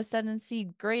them all of a sudden see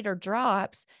greater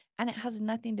drops, and it has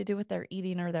nothing to do with their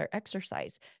eating or their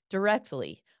exercise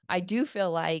directly. I do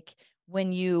feel like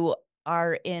when you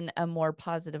are in a more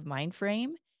positive mind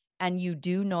frame and you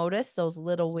do notice those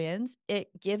little wins, it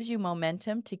gives you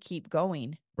momentum to keep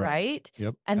going, Right. right?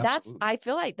 Yep. And Absolutely. I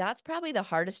feel like that's probably the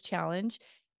hardest challenge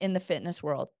in the fitness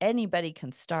world. Anybody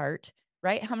can start,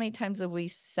 right? How many times have we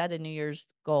set a New Year's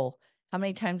goal? How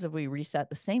many times have we reset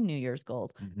the same New Year's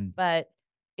goal? Mhm. But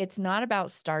it's not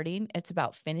about starting, it's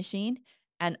about finishing.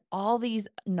 And all these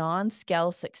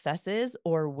non-scale successes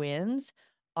or wins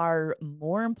are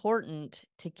more important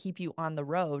to keep you on the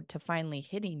road to finally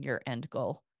hitting your end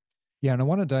goal. Yeah, and I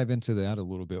want to dive into that a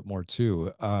little bit more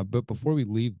too. But before we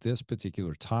leave this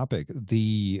particular topic,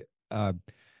 uh,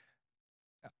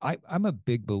 I'm a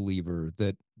big believer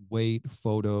that weight,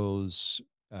 photos,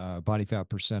 body fat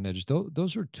percentage,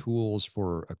 those are tools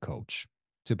for a coach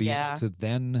to be able Yeah. to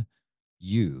then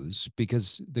use,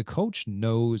 because the coach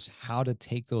knows how to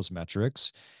take those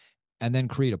metrics and then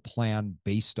create a plan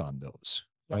based on those,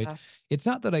 right? Yeah. It's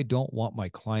not that I don't want my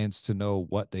clients to know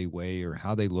what they weigh or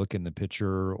how they look in the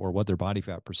picture or what their body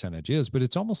fat percentage is, but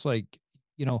it's almost like,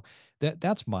 you know,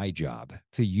 that's my job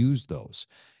to use those.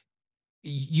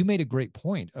 You made a great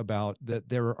point about that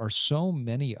there are so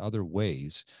many other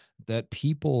ways that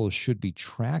people should be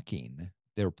tracking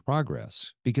their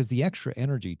progress, because the extra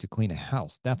energy to clean a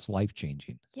house, that's life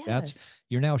changing. That's, Yes.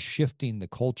 you're now shifting the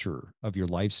culture of your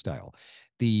lifestyle.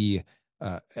 The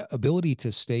ability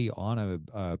to stay on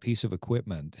a piece of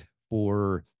equipment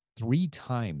for 3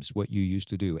 times what you used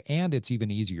to do, and it's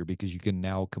even easier because you can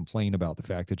now complain about the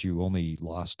fact that you only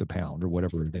lost a pound or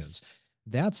whatever it is. Yes.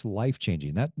 That's life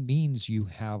changing. That means you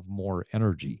have more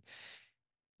energy.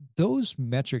 Those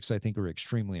metrics, I think, are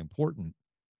extremely important.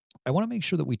 I want to make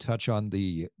sure that we touch on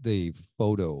the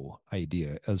photo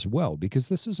idea as well, because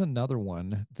this is another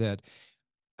one that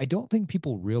I don't think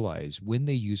people realize when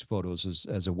they use photos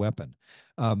as a weapon.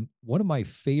 One of my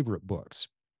favorite books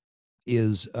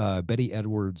is Betty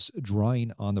Edwards'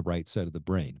 Drawing on the Right Side of the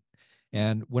Brain.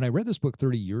 And when I read this book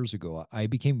 30 years ago, I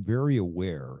became very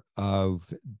aware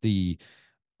of the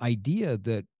idea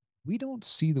that we don't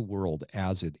see the world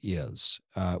as it is.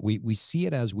 We see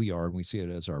it as we are, and we see it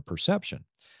as our perception.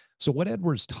 So what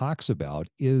Edwards talks about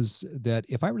is that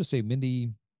if I were to say,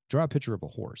 Mindy, draw a picture of a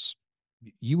horse,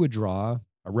 you would draw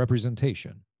a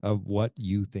representation of what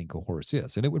you think a horse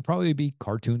is, and it would probably be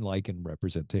cartoon-like in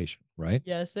representation, right?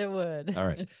 Yes, it would. All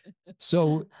right.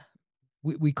 So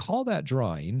we call that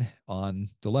drawing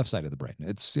on the left side of the brain.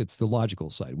 It's the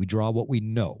logical side. We draw what we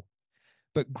know.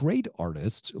 But great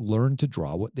artists learn to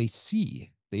draw what they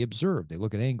see. They observe, they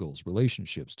look at angles,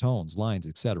 relationships, tones, lines,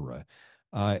 etc.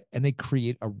 And they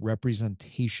create a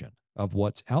representation of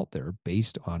what's out there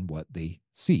based on what they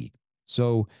see.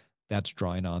 So that's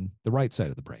drawing on the right side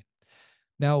of the brain.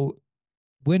 Now,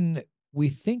 when we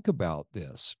think about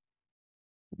this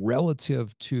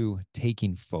relative to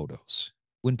taking photos,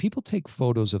 when people take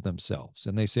photos of themselves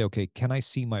and they say, okay, can I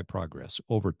see my progress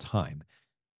over time?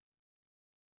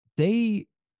 They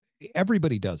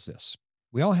Everybody does this.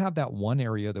 We all have that one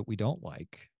area that we don't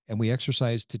like, and we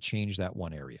exercise to change that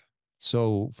one area.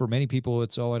 So for many people,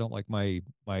 it's, oh, I don't like my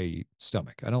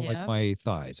stomach. I don't like Yep. my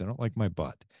thighs. I don't like my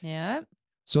butt. Yep.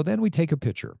 So then we take a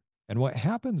picture. And what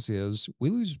happens is we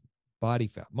lose body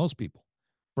fat, most people,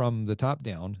 from the top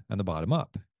down and the bottom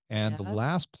up. And the Yep.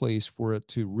 last place for it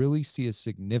to really see a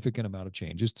significant amount of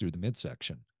change is through the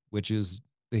midsection, which is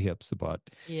the hips, the butt,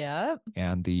 Yep.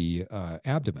 and the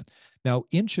abdomen. Now,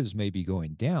 inches may be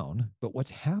going down, but what's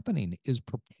happening is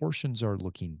proportions are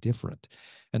looking different.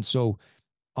 And so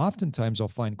oftentimes I'll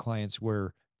find clients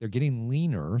where they're getting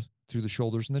leaner through the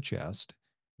shoulders and the chest.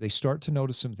 They start to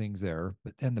notice some things there,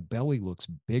 but then the belly looks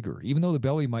bigger. Even though the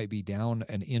belly might be down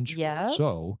an inch or Yep.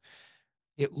 so,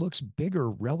 it looks bigger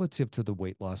relative to the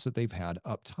weight loss that they've had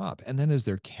up top. And then as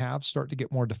their calves start to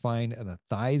get more defined and the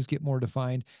thighs get more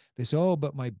defined, they say, oh,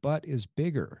 but my butt is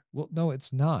bigger. Well, no,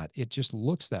 it's not. It just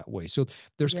looks that way. So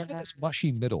there's kind of this mushy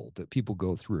Yes. middle that people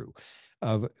go through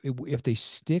of, if they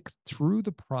stick through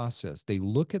the process, they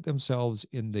look at themselves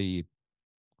in the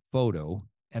photo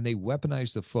and they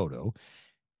weaponize the photo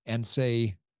and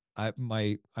say, I'm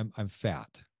fat. I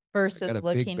got Versus a big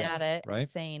looking at belly, it and right?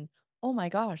 saying, "Oh my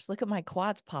gosh, look at my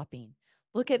quads popping.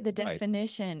 Look at the Right.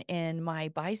 definition in my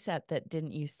bicep that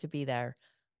didn't used to be there."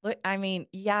 Look, I mean,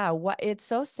 yeah, what it's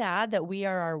so sad that we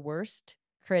are our worst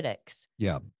critics.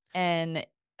 Yeah. And,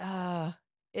 uh,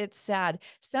 it's sad.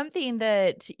 Something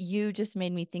that you just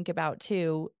made me think about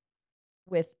too,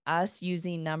 with us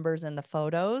using numbers in the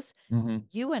photos, Hmm.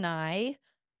 you and I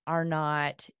are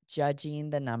not judging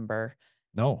the number.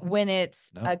 No, When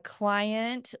it's no. a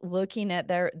client looking at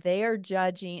they are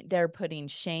judging, they're putting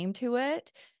shame to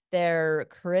it, they're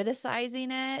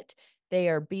criticizing it, they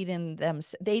are beating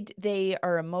they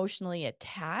are emotionally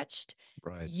attached.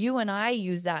 Right. You and I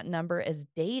use that number as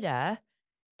data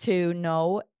to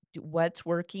know what's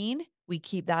working, we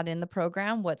keep that in the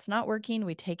program, what's not working,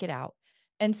 we take it out.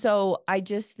 And so I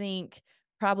just think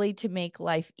probably to make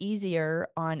life easier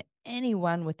on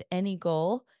anyone with any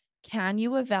goal, can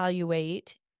you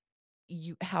evaluate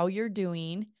how you're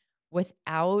doing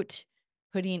without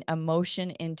putting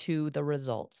emotion into the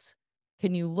results?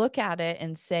 Can you look at it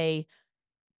and say,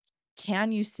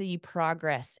 can you see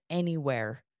progress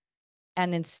anywhere?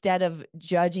 And instead of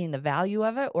judging the value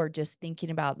of it or just thinking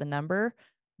about the number,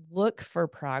 look for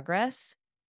progress.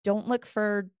 Don't look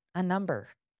for a number.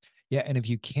 Yeah, and if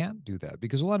you can't do that,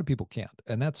 because a lot of people can't,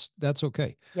 and that's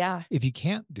okay. Yeah. If you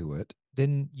can't do it,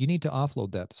 then you need to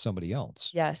offload that to somebody else.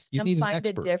 Yes. You And need an find a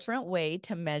expert. different way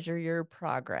to measure your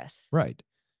progress. Right.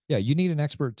 Yeah, you need an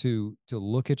expert to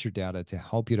look at your data to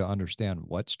help you to understand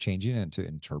what's changing and to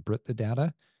interpret the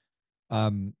data.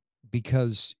 Um,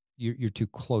 because you're too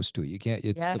close to it. You can't.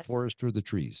 It's the Yes. forest for the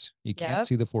trees. You can't Yep.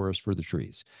 see the forest for the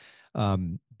trees,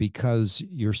 because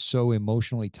you're so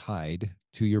emotionally tied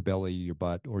to your belly, your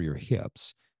butt, or your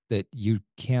hips that you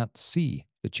can't see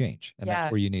the change. And that's Yeah.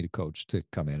 where you need a coach to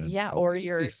come in and Yeah. help Or you to see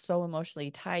you're it. so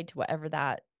emotionally tied to whatever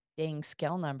that dang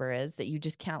scale number is that you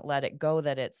just can't let it go,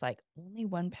 that it's like only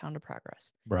 1 pound of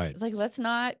progress. Right. It's like, let's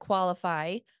not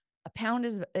qualify. A pound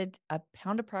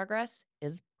of progress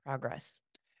is progress.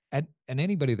 And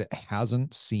anybody that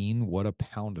hasn't seen what a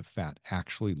pound of fat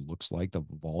actually looks like, the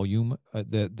volume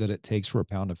that it takes for a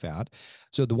pound of fat.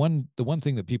 So the one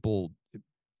thing that people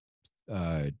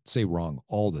say wrong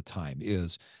all the time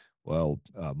is, well,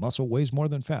 muscle weighs more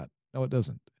than fat. No, it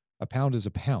doesn't. A pound is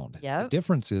a pound. The Yep.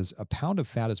 difference is a pound of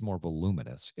fat is more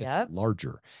voluminous. It's Yep.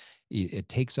 larger. It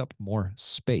takes up more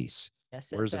space.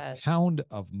 Yes, it Whereas a does. pound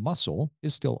of muscle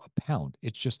is still a pound.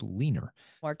 It's just leaner.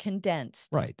 More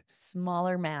condensed, Right.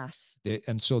 smaller mass.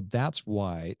 And so that's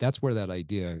where that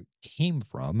idea came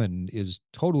from and is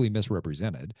totally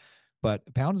misrepresented. But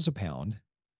a pound is a pound.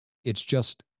 It's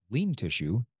just lean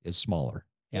tissue is smaller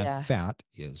and Yeah. fat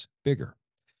is bigger.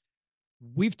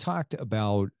 We've talked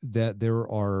about that there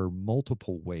are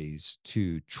multiple ways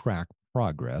to track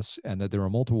progress and that there are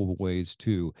multiple ways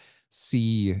to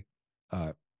see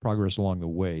uh, progress along the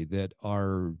way that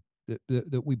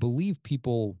we believe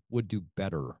people would do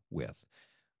better with.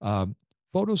 Um,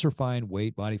 Photos are fine,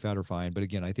 weight, body fat are fine, but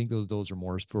again, I think those are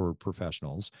more for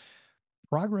professionals.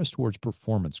 Progress towards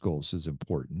performance goals is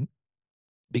important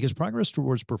because progress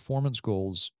towards performance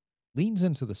goals leans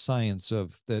into the science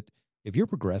of that if you're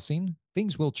progressing,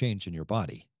 things will change in your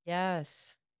body.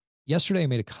 Yes. Yesterday, I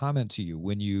made a comment to you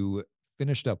when you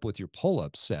finished up with your pull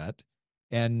up set,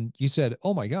 and you said,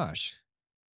 "Oh my gosh,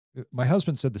 my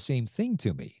husband said the same thing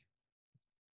to me."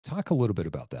 Talk a little bit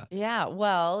about that. Yeah.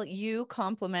 Well, you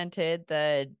complimented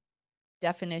the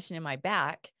definition in my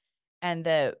back and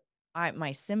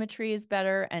my symmetry is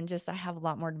better and just I have a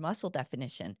lot more muscle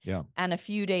definition. Yeah. And a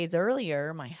few days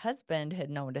earlier, my husband had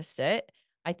noticed it.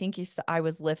 I think I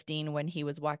was lifting when he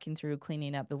was walking through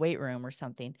cleaning up the weight room or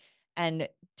something and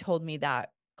told me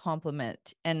that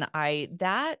compliment. And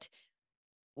that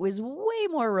was way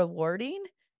more rewarding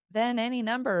than any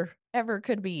number ever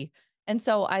could be. And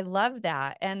so I love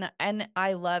that. And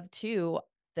I love too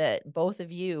that both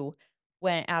of you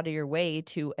went out of your way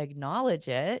to acknowledge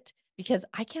it because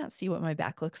I can't see what my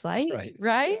back looks like, Right.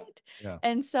 right? Yeah.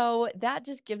 And so that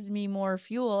just gives me more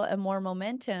fuel and more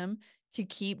momentum to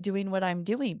keep doing what I'm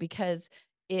doing because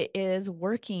it is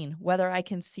working whether I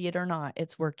can see it or not.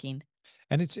 It's working.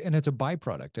 And it's a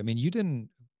byproduct. I mean, you didn't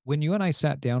when you and I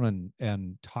sat down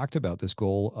and talked about this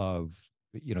goal of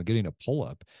getting a pull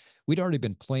up. We'd already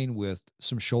been playing with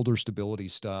some shoulder stability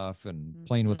stuff and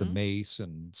playing with the Mhm. mace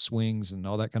and swings and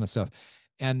all that kind of stuff.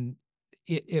 And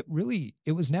it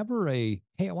was never a,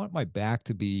 hey, I want my back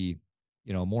to be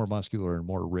more muscular and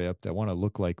more ripped. I want to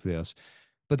look like this.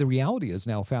 But the reality is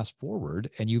now fast forward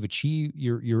and you've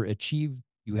achieved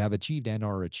you have achieved and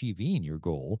are achieving your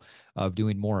goal of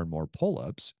doing more and more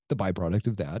pull-ups, the byproduct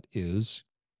of that is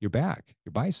your back,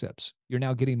 your biceps. You're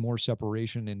now getting more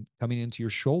separation and coming into your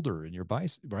shoulder and your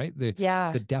bicep, right? The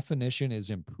Yeah. definition is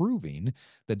improving,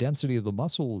 the density of the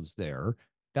muscle is there.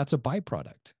 That's a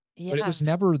byproduct, but it Yeah. was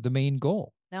never the main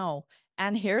goal. No.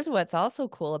 And here's what's also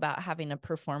cool about having a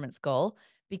performance goal,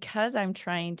 because I'm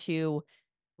trying to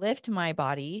lift my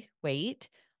body weight,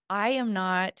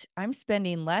 I'm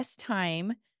spending less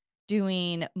time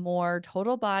doing more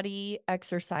total body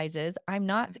exercises. I'm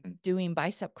not doing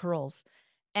bicep curls,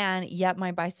 and yet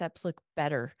my biceps look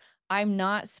better. I'm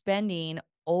not spending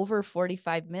over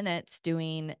 45 minutes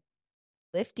doing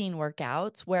lifting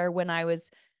workouts where when I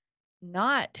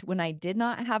did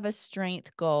not have a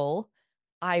strength goal,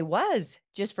 I was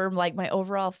just for like my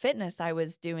overall fitness, I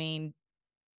was doing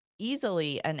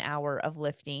easily an hour of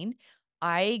lifting.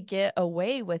 I get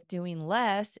away with doing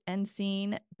less and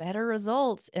seeing better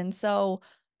results. And so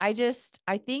I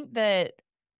think that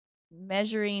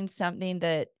measuring something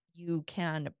that you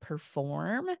can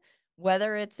perform,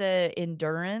 whether it's a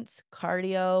endurance,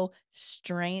 cardio,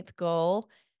 strength goal,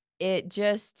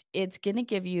 it's going to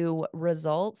give you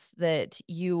results that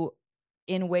you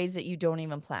in ways that you don't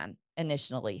even plan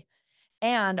initially.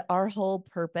 And our whole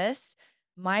purpose,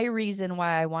 my reason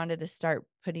why I wanted to start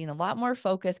putting a lot more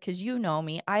focus, because you know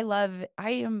me, I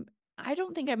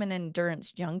don't think I'm an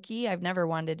endurance junkie. I've never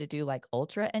wanted to do like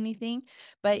ultra anything,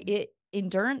 but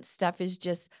endurance stuff is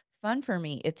just fun for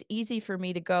me. It's easy for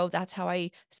me to go. That's how I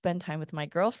spend time with my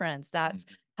girlfriends. That's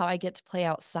how I get to play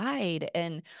outside.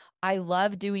 And I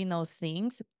love doing those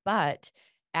things. But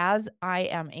as I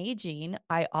am aging,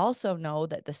 I also know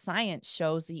that the science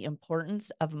shows the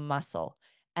importance of muscle,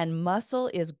 and muscle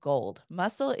is gold.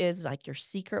 Muscle is like your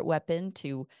secret weapon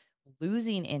to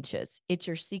losing inches. It's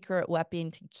your secret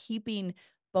weapon to keeping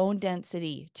bone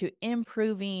density, to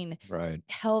improving Right.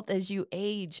 health as you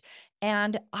age.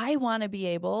 And I want to be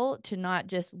able to not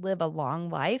just live a long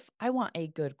life, I want a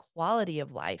good quality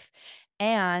of life.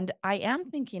 And I am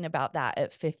thinking about that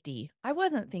at 50. I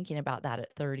wasn't thinking about that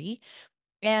at 30.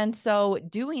 And so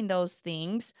doing those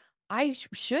things, I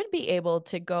should be able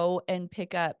to go and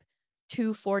pick up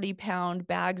 2 40-pound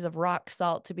bags of rock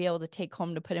salt to be able to take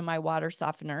home to put in my water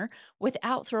softener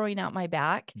without throwing out my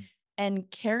back, and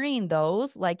carrying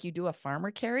those like you do a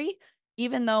farmer carry,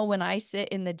 even though when I sit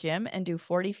in the gym and do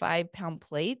 45-pound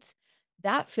plates,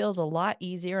 that feels a lot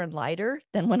easier and lighter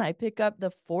than when I pick up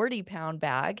the 40-pound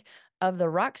bag of the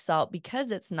rock salt,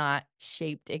 because it's not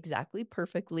shaped exactly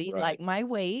perfectly Right. like my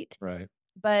weight. Right.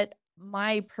 But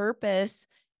my purpose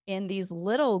in these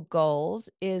little goals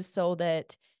is so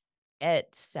that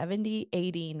at 70,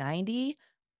 80, 90,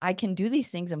 I can do these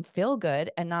things and feel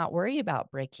good and not worry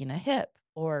about breaking a hip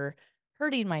or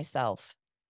hurting myself.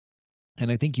 And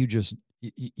I think you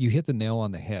hit the nail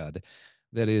on the head.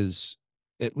 That is,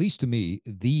 at least to me,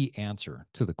 the answer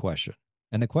to the question.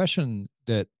 And the question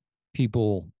that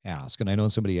people ask, and I know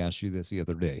somebody asked you this the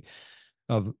other day,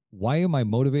 of why am I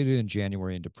motivated in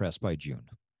January and depressed by June?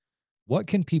 What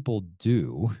can people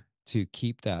do to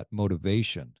keep that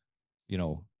motivation, you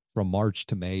know, from March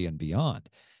to May and beyond?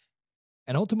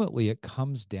 And ultimately, it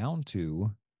comes down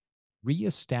to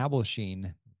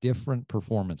reestablishing different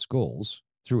performance goals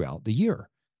throughout the year.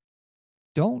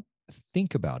 Don't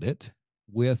think about it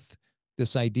with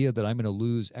this idea that I'm going to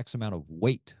lose X amount of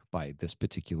weight by this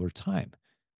particular time.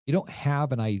 You don't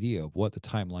have an idea of what the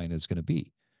timeline is going to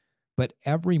be. But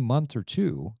every month or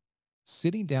two,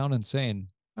 sitting down and saying,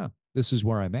 oh, this is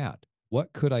where I'm at.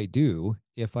 What could I do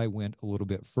if I went a little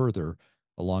bit further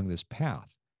along this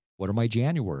path? What are my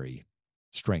January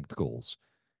strength goals?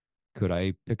 Could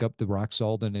I pick up the rock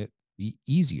salt and it be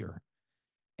easier?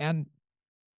 And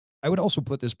I would also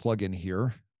put this plug in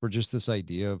here for just this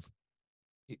idea of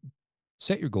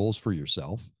set your goals for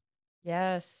yourself,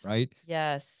 Yes. right?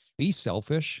 Yes. Be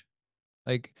selfish.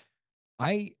 Like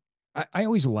I I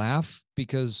always laugh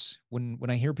because when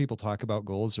I hear people talk about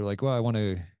goals, they're like, "Well, I want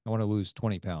to lose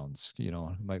 20 pounds." You know,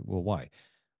 I'm like, "Well, why?"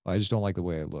 "Well, I just don't like the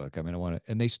way I look. I mean, I want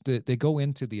to," and they go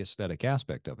into the aesthetic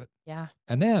aspect of it, Yeah.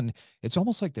 and then it's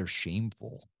almost like they're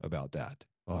shameful about that.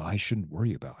 Oh, I shouldn't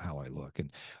worry about how I look, and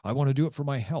I want to do it for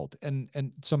my health, and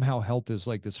somehow health is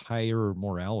like this higher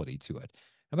morality to it.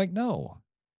 I'm like, no,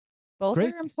 Both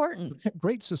great are important,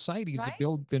 great societies have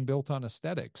right? been built on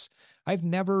aesthetics. I've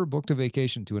never booked a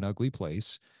vacation to an ugly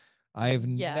place. I've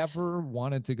Yes. never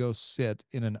wanted to go sit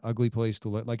in an ugly place to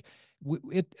look like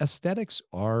aesthetics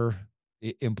are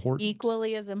important.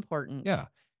 Equally as important. Yeah.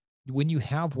 when you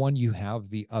have one, you have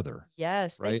the other,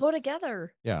 Yes, they right? go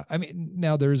together. Yeah. I mean,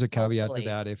 now there is a caveat to Hopefully.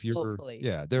 that. If you're, Hopefully.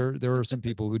 yeah, there are some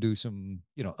people who do some,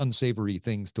 unsavory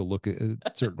things to look a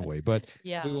certain way, but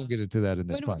we Yeah. won't get into that in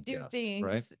this When we do podcast,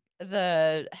 right? things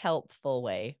the helpful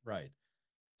way. Right.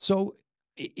 So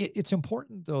it's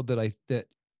important though that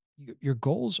your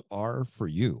goals are for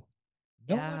you.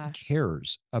 No one Yeah.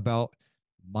 cares about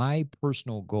my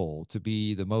personal goal to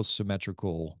be the most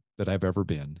symmetrical that I've ever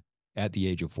been at the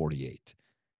age of 48.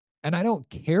 And I don't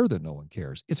care that no one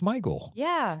cares. It's my goal.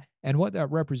 Yeah. And what that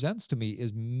represents to me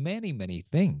is many, many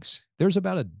things. There's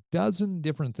about a dozen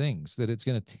different things that it's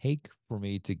going to take for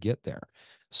me to get there,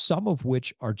 some of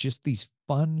which are just these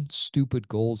fun, stupid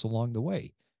goals along the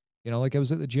way. Like I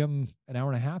was at the gym an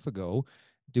hour and a half ago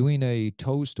doing a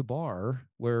toes to bar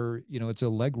where, it's a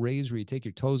leg raise where you take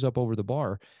your toes up over the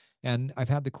bar. And I've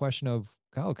had the question of,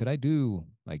 Kyle, could I do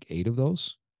like 8 of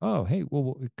those? Oh, hey,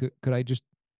 well, could I just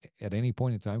at any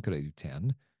point in time, could I do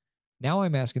 10? Now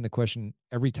I'm asking the question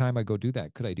every time I go do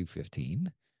that, could I do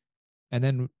 15? And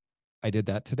then I did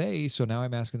that today. So now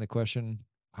I'm asking the question,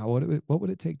 what would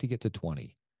it take to get to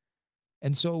 20?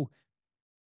 And so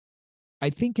I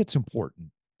think it's important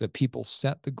that people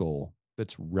set the goal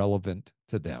that's relevant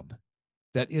to them,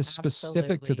 that is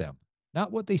specific to Absolutely. them,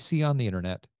 not what they see on the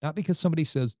internet, not because somebody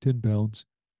says 10 pounds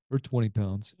or 20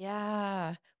 pounds.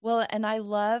 Yeah. Well, and I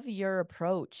love your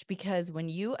approach because when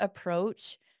you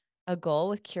approach a goal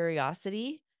with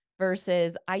curiosity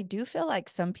versus I do feel like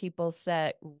some people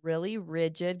set really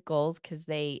rigid goals because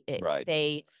Right.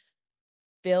 they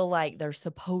feel like they're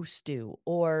supposed to,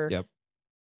 or Yep.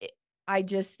 it I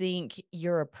just think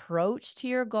your approach to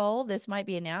your goal, this might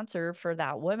be an answer for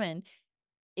that woman.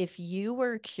 If you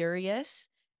were curious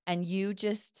and you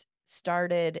just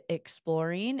started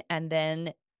exploring and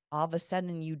then all of a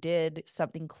sudden you did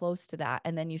something close to that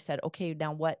and then you said, "Okay,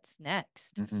 now what's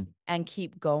next?" Mm-hmm. and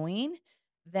keep going,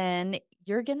 then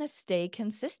you're gonna stay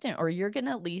consistent or you're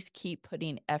gonna at least keep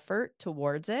putting effort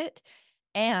towards it.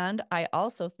 And I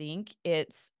also think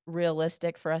it's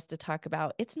realistic for us to talk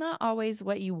about it's not always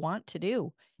what you want to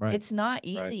do. Right. It's not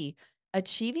Right. easy.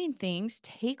 Achieving things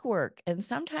take work, and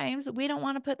sometimes we don't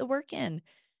wanna put the work in.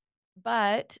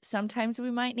 But sometimes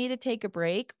we might need to take a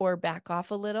break or back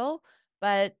off a little,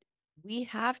 but we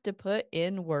have to put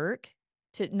in work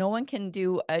to no one can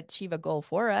do achieve a goal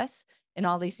for us and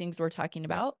all these things we're talking Yep.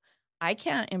 about. I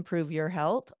can't improve your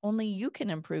health, only you can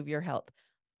improve your health.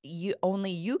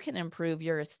 Only you can improve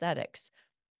your aesthetics.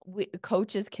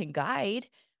 Coaches can guide,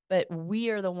 but we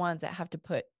are the ones that have to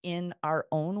put in our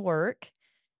own work,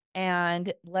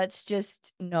 and let's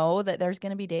just know that there's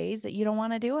gonna be days that you don't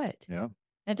wanna do it. Yeah.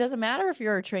 It doesn't matter if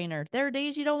you're a trainer. There are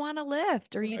days you don't wanna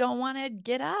lift or you Right. don't wanna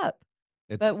get up,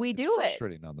 It's but we it's do it.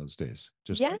 frustrating on those days,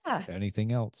 just like Yeah,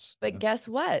 anything else. but Yeah. guess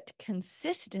what?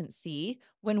 Consistency,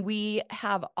 when we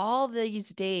have all these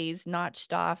days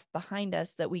notched off behind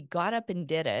us that we got up and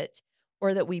did it,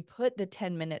 or that we put the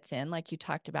 10 minutes in like you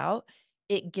talked about,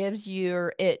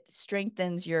 it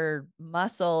strengthens your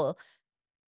muscle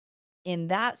in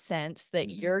that sense that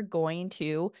you're going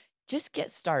to just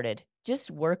get started.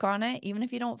 Just work on it, even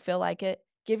if you don't feel like it.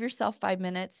 Give yourself 5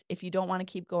 minutes. If you don't wanna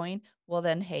keep going, well,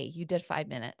 then, hey, you did 5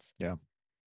 minutes. Yeah.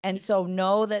 And so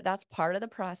know that that's part of the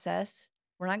process.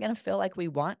 We're not gonna feel like we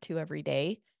want to every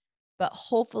day, but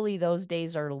hopefully those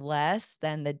days are less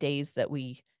than the days that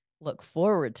we look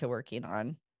forward to working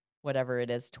on whatever it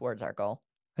is towards our goal.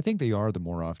 I think they are the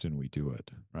more often we do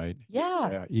it, right?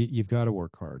 Yeah. Yeah. You've got to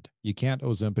work hard. You can't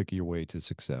Ozempic your way to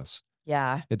success.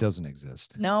 Yeah. It doesn't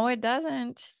exist. No, it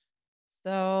doesn't.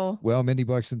 So Well, Mindy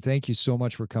Buxton, thank you so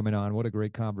much for coming on. What a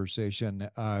great conversation.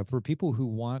 For people who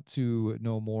want to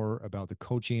know more about the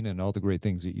coaching and all the great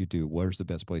things that you do, where's the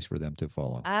best place for them to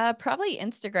follow? Probably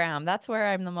Instagram. That's where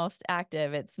I'm the most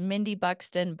active. It's Mindy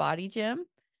Buxton Body Gym.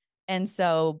 And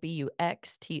so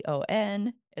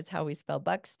Buxton is how we spell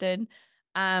Buxton.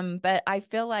 But I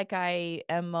feel like I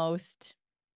am most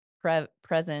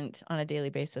present on a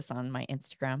daily basis on my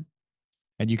Instagram.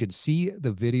 And you can see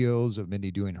the videos of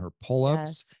Mindy doing her pull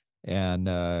ups. Yes. And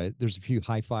there's a few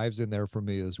high fives in there for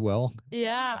me as well.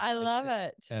 Yeah, I And love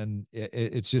it.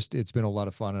 it's been a lot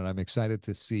of fun, and I'm excited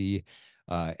to see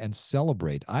and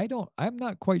celebrate. I'm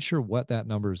not quite sure what that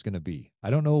number is going to be. I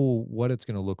don't know what it's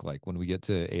going to look like when we get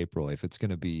to April, if it's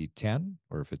going to be 10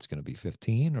 or if it's going to be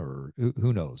 15, or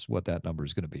who knows what that number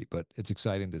is going to be, but it's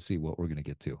exciting to see what we're going to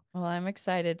get to. Well, I'm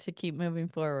excited to keep moving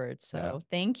forward. Yeah. So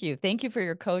thank you. Thank you for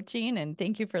your coaching and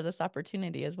thank you for this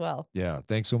opportunity as well. Yeah.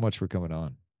 Thanks so much for coming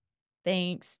on.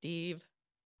 Thanks, Steve.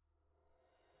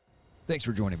 Thanks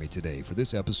for joining me today for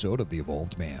this episode of The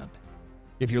Evolved Man.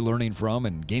 If you're learning from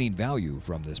and gaining value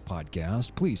from this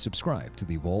podcast, please subscribe to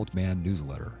the Evolved Man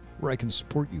newsletter, where I can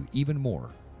support you even more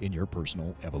in your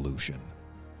personal evolution.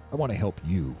 I want to help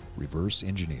you reverse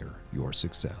engineer your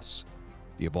success.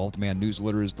 The Evolved Man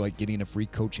newsletter is like getting a free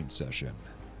coaching session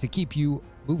to keep you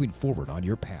moving forward on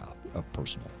your path of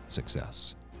personal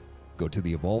success. Go to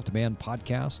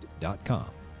theevolvedmanpodcast.com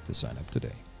to sign up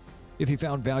today. If you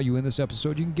found value in this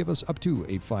episode, you can give us up to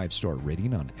a 5-star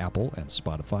rating on Apple and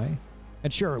Spotify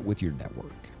and share it with your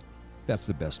network. That's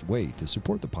the best way to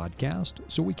support the podcast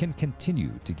so we can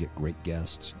continue to get great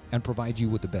guests and provide you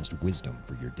with the best wisdom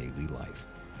for your daily life.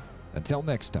 Until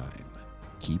next time,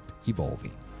 keep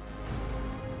evolving.